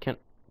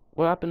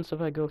 What happens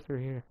if I go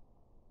through here?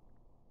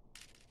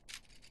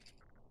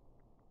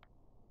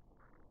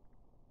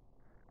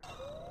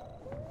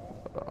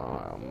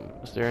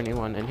 Is there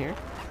anyone in here?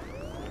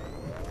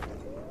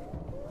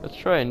 Let's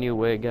try a new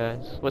way,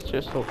 guys. Let's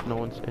just hope no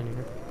one's in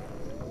here.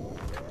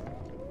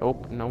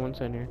 Nope, no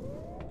one's in here.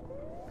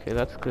 Okay,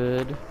 that's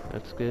good.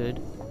 That's good.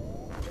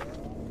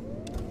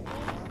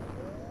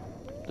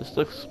 This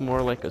looks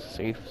more like a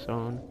safe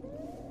zone.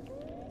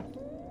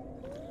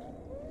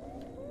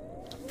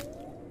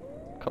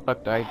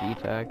 Collect ID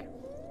tag.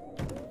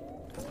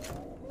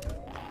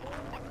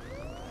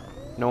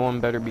 No one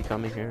better be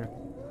coming here.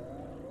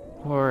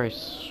 Or I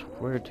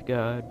swear to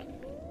God.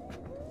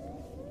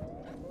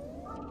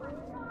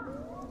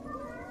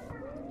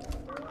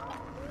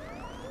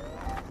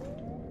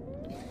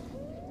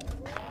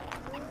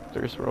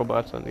 There's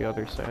robots on the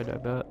other side, I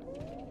bet.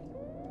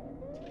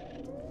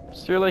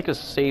 Is there like a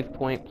save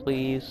point,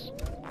 please?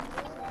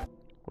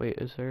 Wait,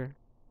 is there?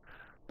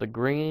 The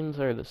greens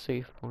are the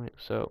save point,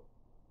 so...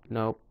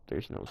 Nope,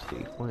 there's no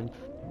save point.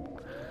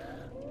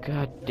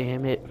 God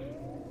damn it.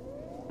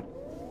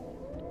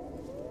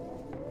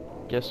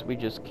 Guess we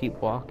just keep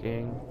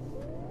walking.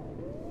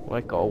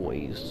 Like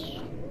always.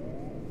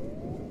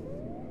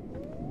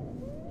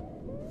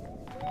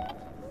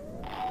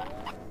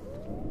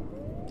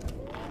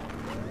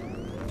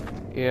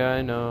 Yeah,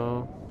 I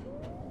know.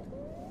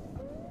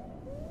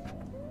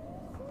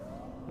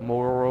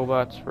 More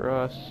robots for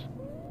us.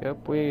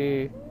 Yep,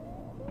 and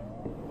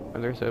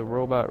there's a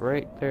robot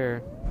right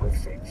there. With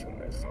Seek's and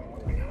there's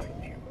someone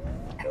behind you,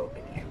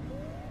 helping you.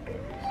 There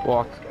is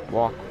Walk,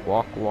 walk,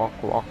 walk, walk,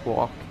 walk,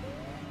 walk.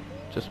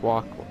 Just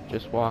walk,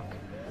 just walk.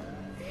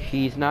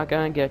 He's not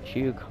gonna get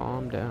you.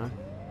 Calm down.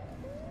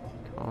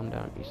 Calm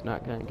down. He's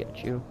not gonna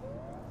get you.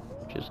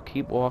 Just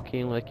keep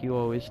walking like you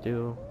always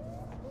do.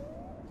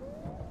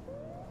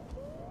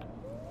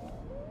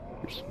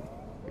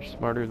 You're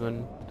smarter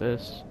than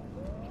this.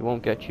 He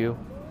won't get you.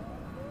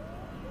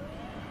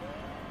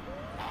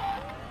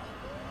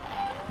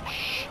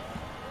 Shh.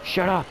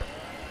 Shut up.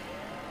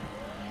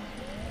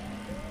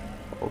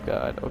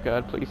 Oh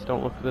God, please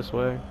don't look this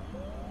way.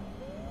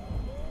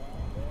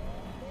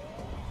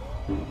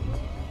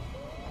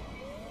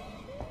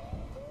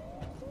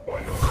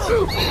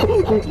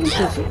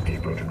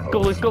 Go,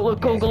 let's go, let's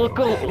go, let's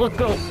go, let's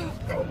go.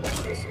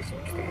 This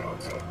isn't the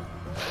answer.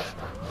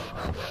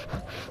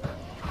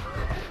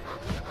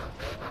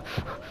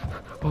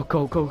 Oh,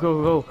 go, go,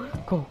 go, go,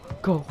 go,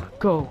 go,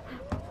 go.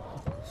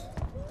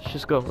 Let's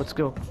just go, let's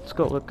go, let's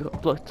go, let's go,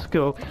 let's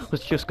go,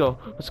 let's just go,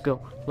 let's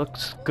go,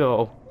 let's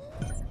go.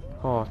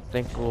 Oh,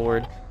 thank the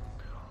Lord.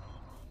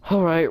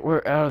 Alright,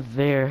 we're out of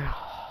there.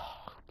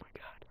 Oh my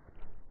God.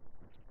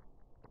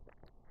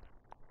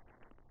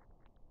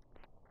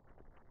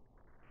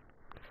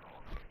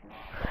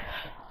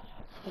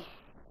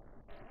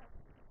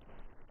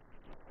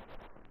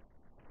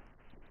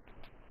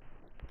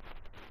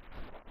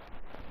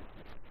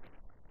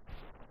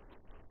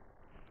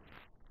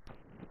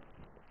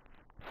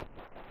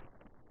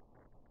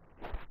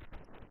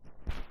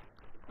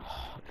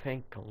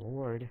 Thank the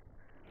Lord.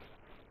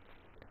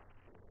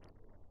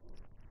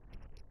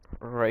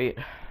 Right.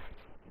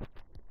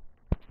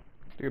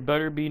 There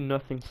better be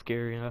nothing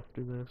scary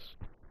after this.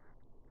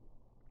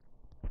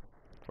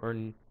 Or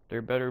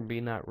there better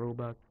be not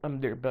robots.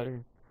 There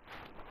better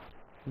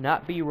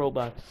not be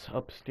robots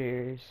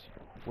upstairs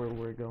where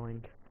we're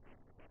going.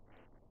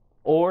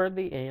 or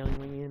the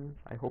alien.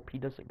 I hope he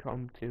doesn't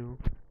come too.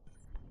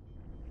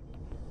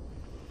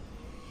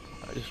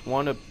 I just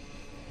want to...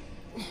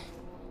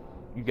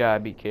 You gotta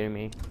be kidding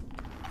me.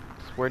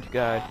 Swear to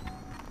God.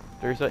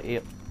 There's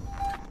a...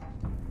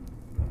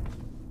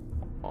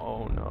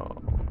 Oh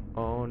no.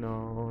 Oh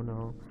no, oh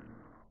no.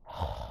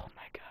 Oh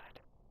my God.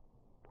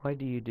 Why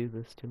do you do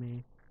this to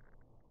me?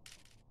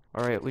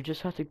 Alright, we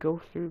just have to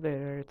go through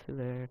there to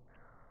there.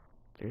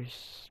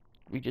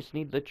 We just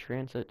need the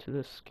transit to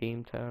the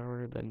scheme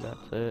tower, then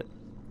that's it.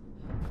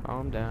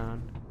 Calm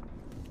down.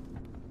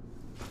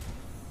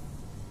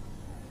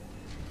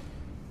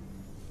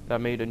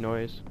 That made a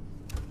noise.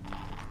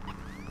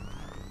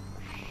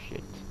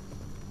 Shit.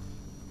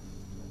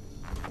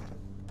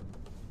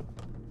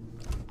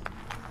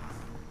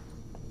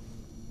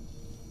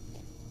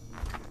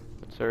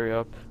 Let's hurry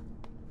up.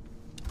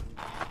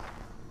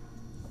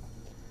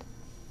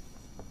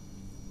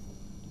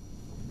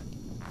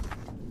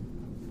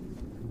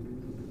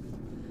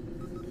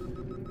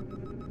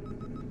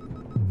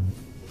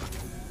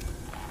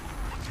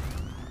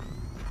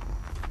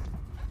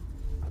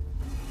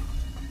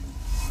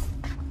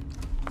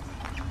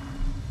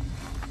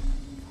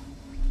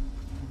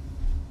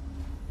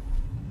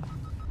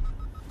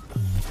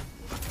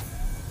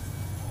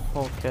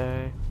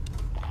 Okay,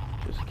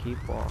 just keep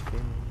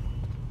walking.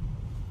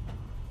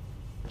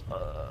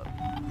 Oh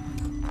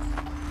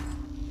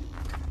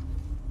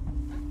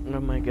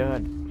my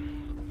God.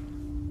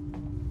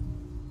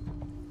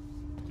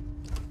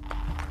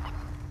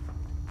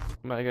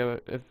 My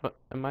God,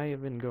 am I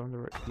even going the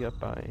right? Yep,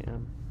 I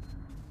am.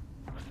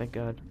 Oh, thank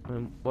God.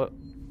 What?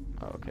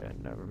 Okay,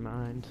 never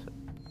mind.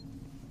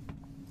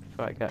 If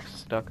I got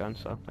stuck on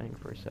something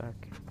for a sec.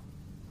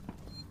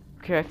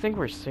 Okay, I think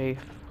we're safe.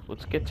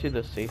 Let's get to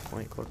the safe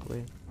point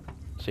quickly.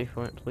 Safe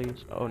point,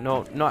 please. Oh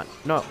no, not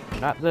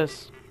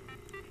this.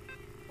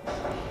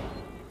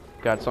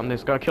 God,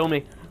 something's gonna kill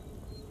me.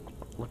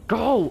 Let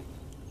go!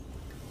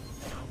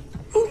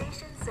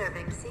 Station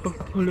serving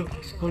Seegson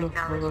communication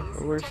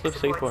technologies. Where's tech the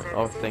safe support point?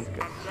 Oh, services, thank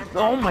God. and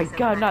Oh my user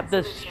God, not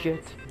planning this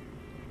solutions. shit.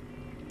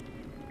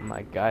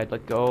 My God,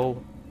 let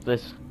go.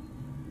 This.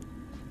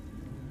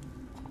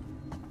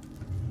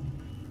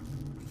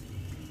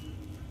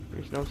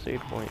 There's no save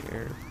point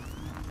here.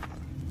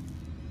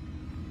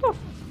 What the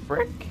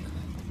frick?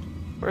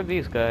 Where are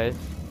these guys?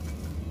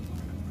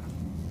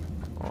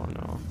 Oh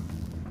no.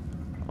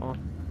 Oh.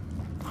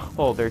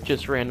 Oh, they're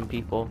just random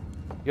people.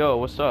 Yo,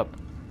 what's up?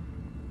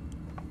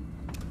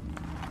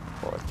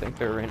 Oh, I think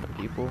they're random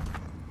people.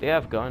 They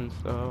have guns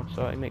though,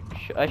 so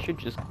I should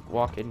just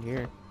walk in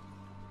here.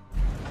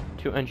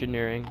 To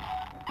engineering.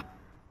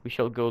 We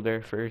shall go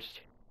there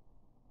first.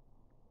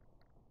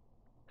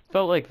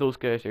 Felt like those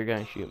guys are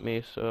gonna shoot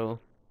me, so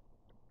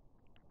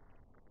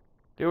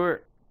they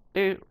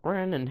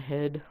ran and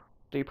hid.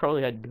 They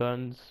probably had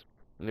guns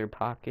in their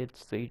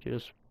pockets. They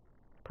just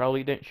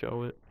probably didn't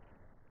show it.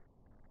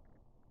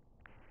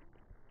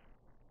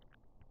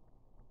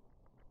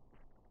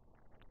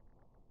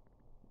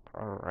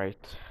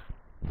 Alright.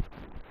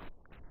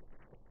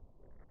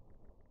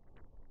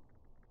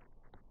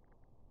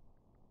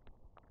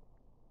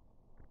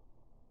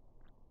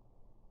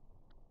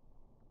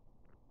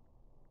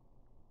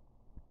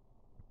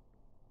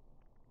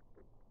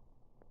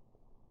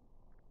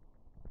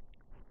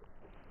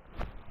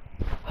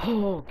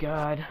 Oh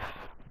God.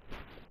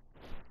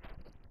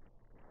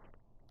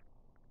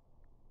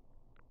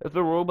 If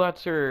the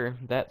robots are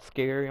that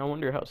scary, I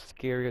wonder how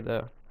scary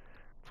the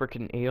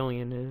freaking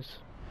alien is.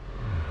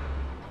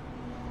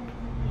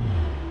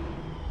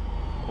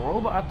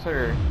 Robots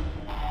are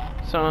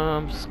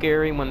some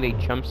scary when they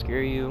jump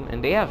scare you,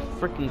 and they have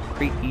freaking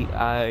creepy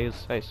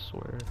eyes, I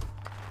swear.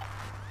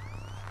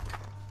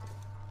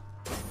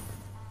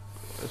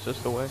 Is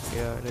this the way?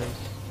 Yeah, it is.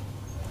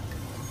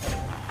 Think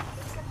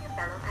of your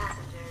fellow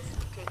passengers.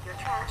 Take your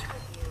trash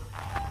with you.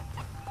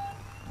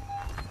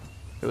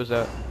 Who was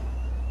that?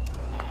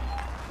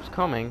 It's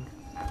coming.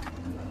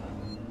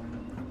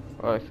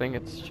 Oh, I think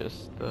it's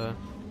just the...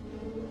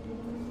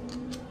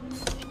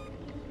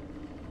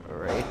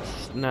 Alright,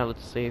 now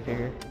let's save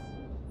here.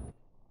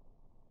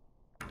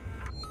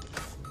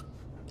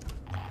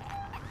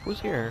 Who's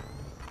here?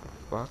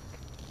 Fuck. I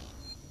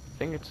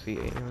think it's the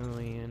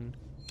alien.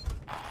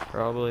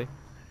 Probably.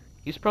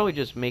 He's probably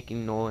just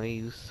making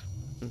noise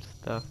and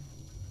stuff.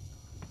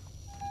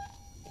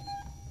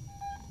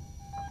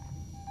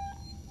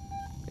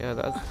 Yeah,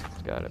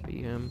 that's gotta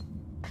be him.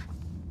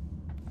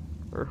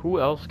 Or who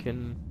else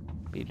can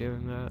be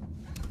doing that?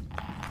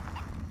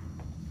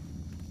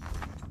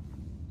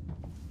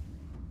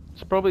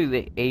 It's probably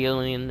the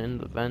alien in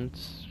the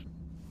vents.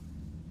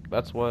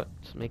 That's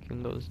what's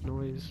making those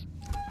noise.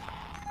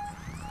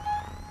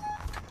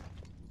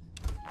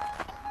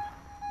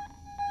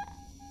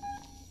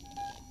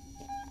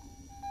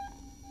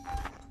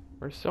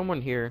 There's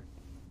someone here.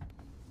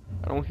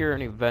 I don't hear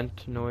any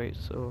vent noise,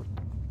 so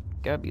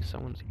gotta be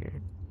someone's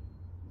here.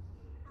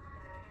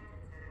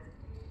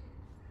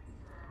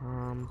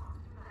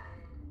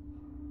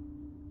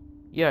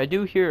 Yeah, I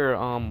do hear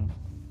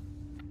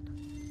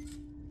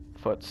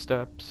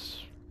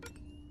Footsteps.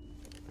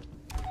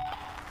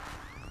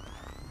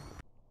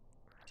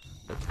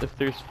 If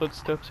there's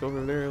footsteps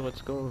over there,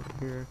 let's go over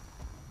here.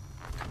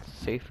 It's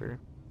safer.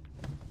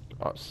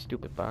 Oh,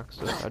 stupid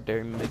boxes. How dare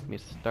you make me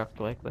stuck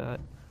like that?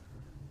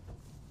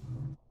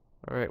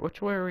 Alright,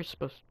 which way are we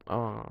supposed to...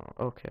 Oh,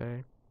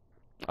 okay.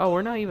 Oh,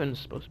 we're not even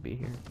supposed to be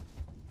here.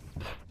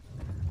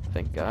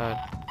 Thank God.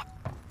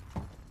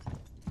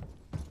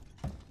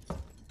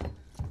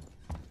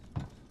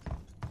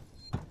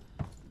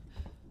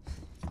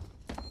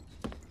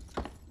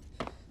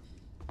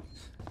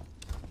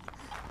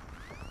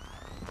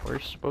 We're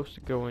supposed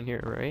to go in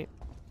here, right?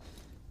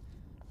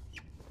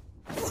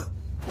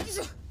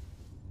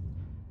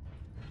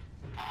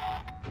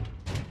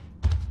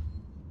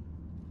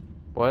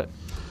 What?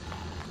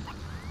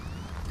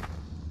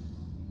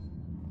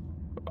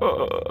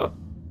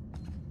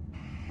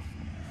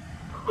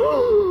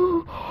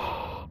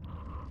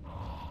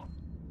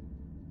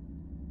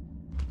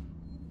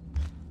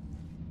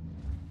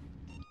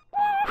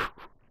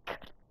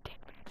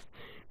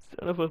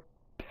 Son of a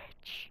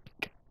bitch.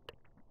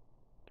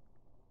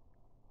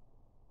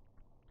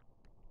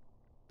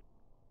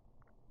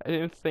 I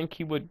didn't think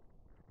he would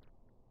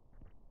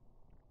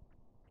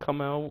come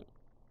out.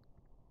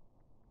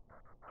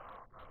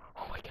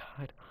 Oh my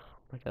God. Oh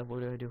my God,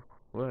 what do I do?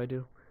 What do I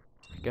do?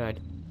 Oh my God.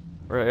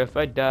 Alright, if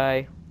I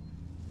die...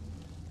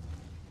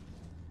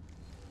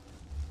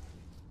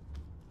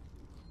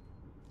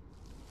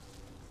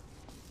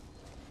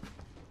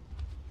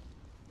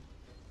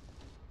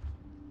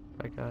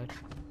 My God.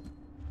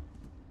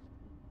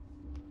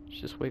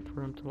 Just wait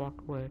for him to walk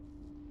away.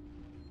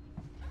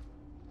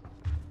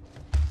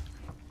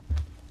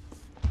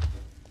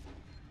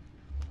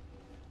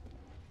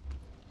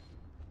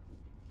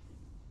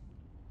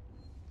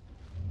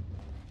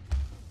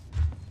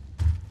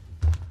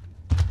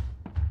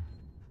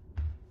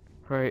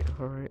 Alright,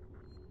 alright.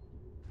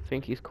 I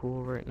think he's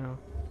cool right now.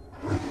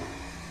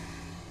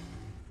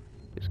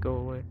 Just go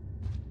away.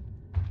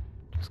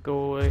 Just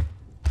go away.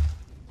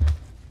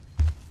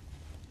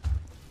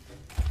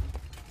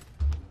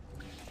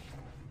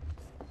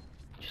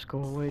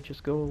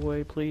 Just go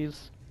away,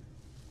 please.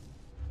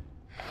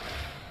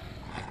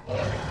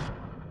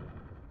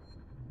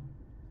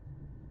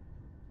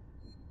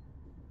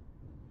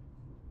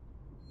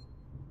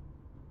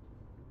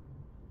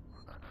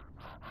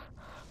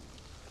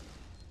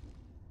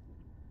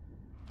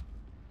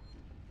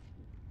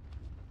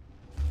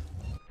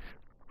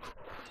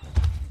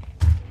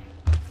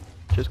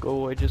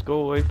 Just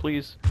go away,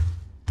 please.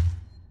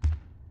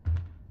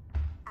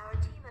 Our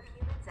team of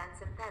humans and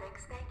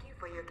synthetics thank you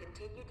for your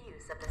continued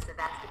use of the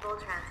Sevastopol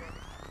Transit.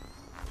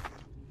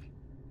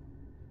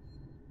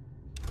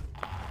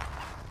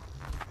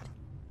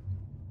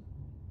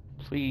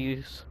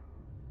 Please.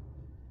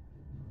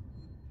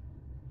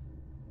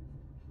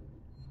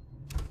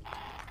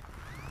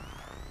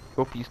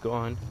 Hope he's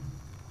gone.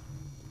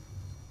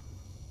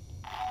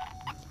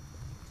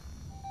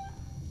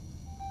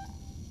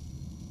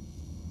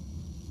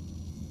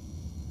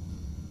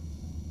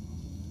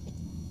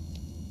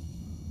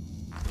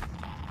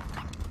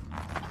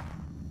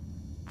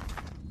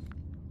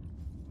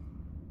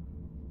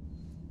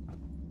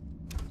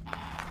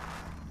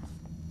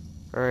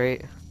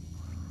 Alright.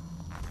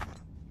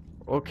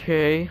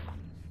 Okay.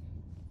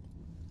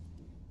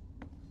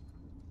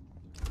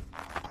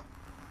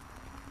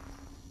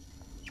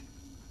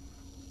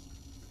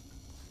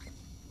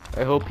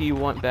 I hope he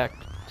went back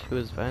to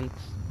his vents.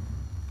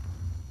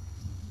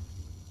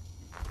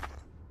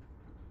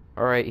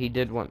 Alright, he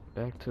did went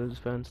back to his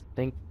vents.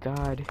 Thank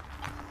God.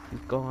 He's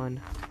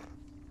gone.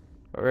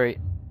 Alright.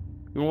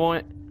 You know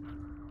what?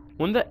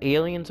 When the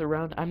alien's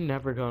around, I'm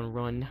never gonna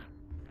run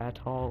at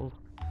all.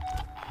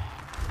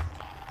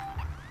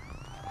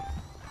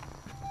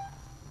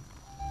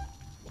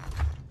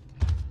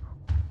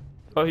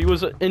 Oh, he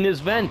was in his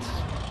vents.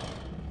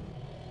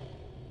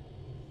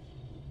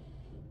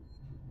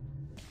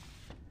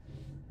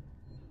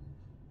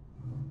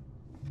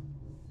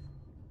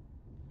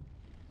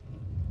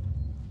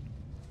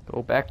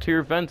 Go back to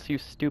your vents, you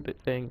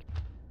stupid thing.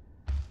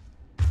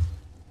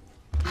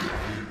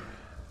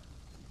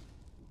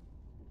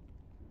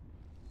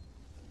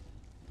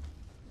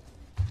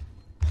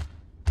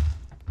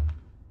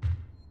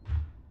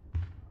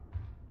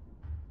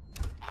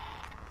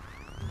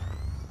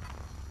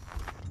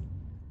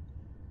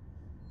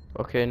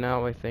 Okay,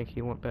 now I think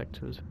he went back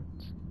to his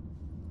vents.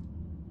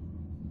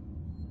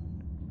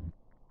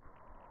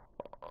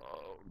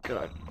 Oh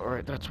God! All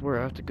right, that's where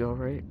I have to go,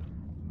 right?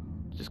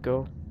 Just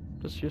go.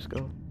 Let's just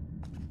go.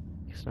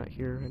 He's not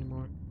here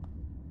anymore.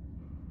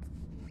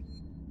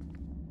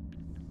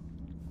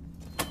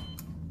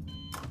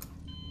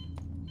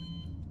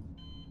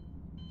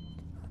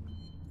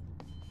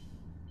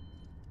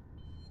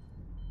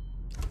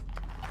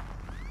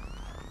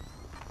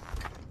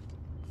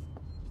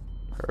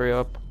 Hurry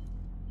up.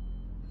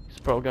 He's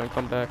probably gonna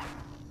come back.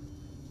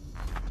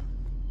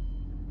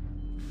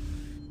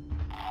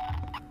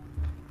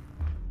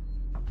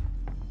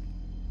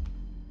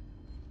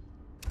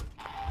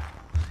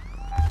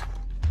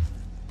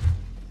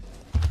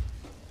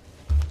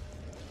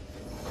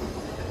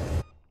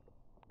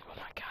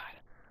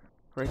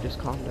 Right, just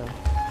calm down.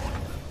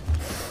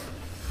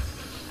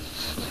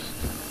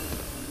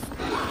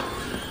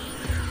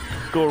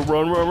 Go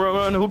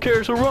run, who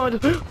cares who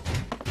runs?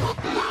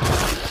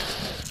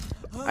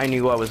 I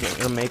knew I wasn't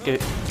gonna make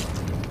it.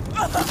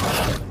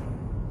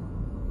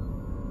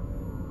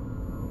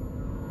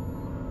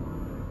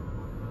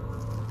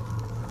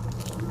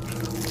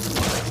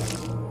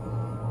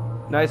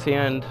 Nice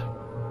hand.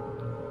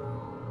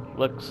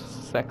 Looks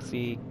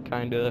sexy,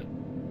 kinda.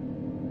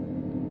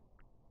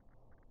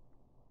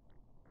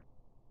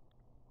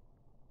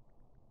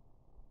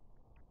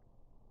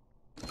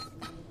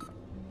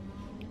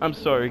 I'm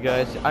sorry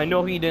guys, I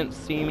know he didn't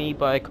see me,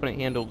 but I couldn't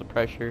handle the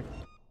pressure.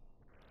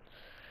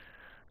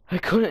 I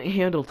couldn't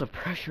handle the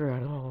pressure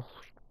at all.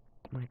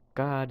 My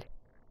god.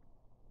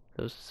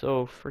 It was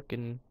so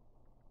freaking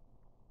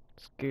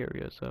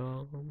scary as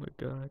hell. Oh my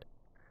god.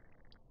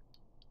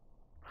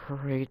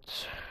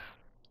 Alright.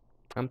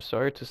 I'm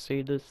sorry to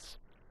say this,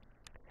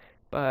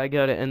 but I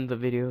gotta end the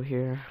video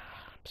here.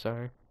 I'm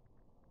sorry.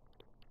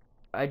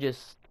 I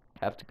just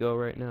have to go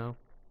right now.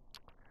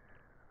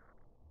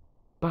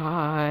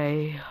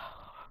 Bye.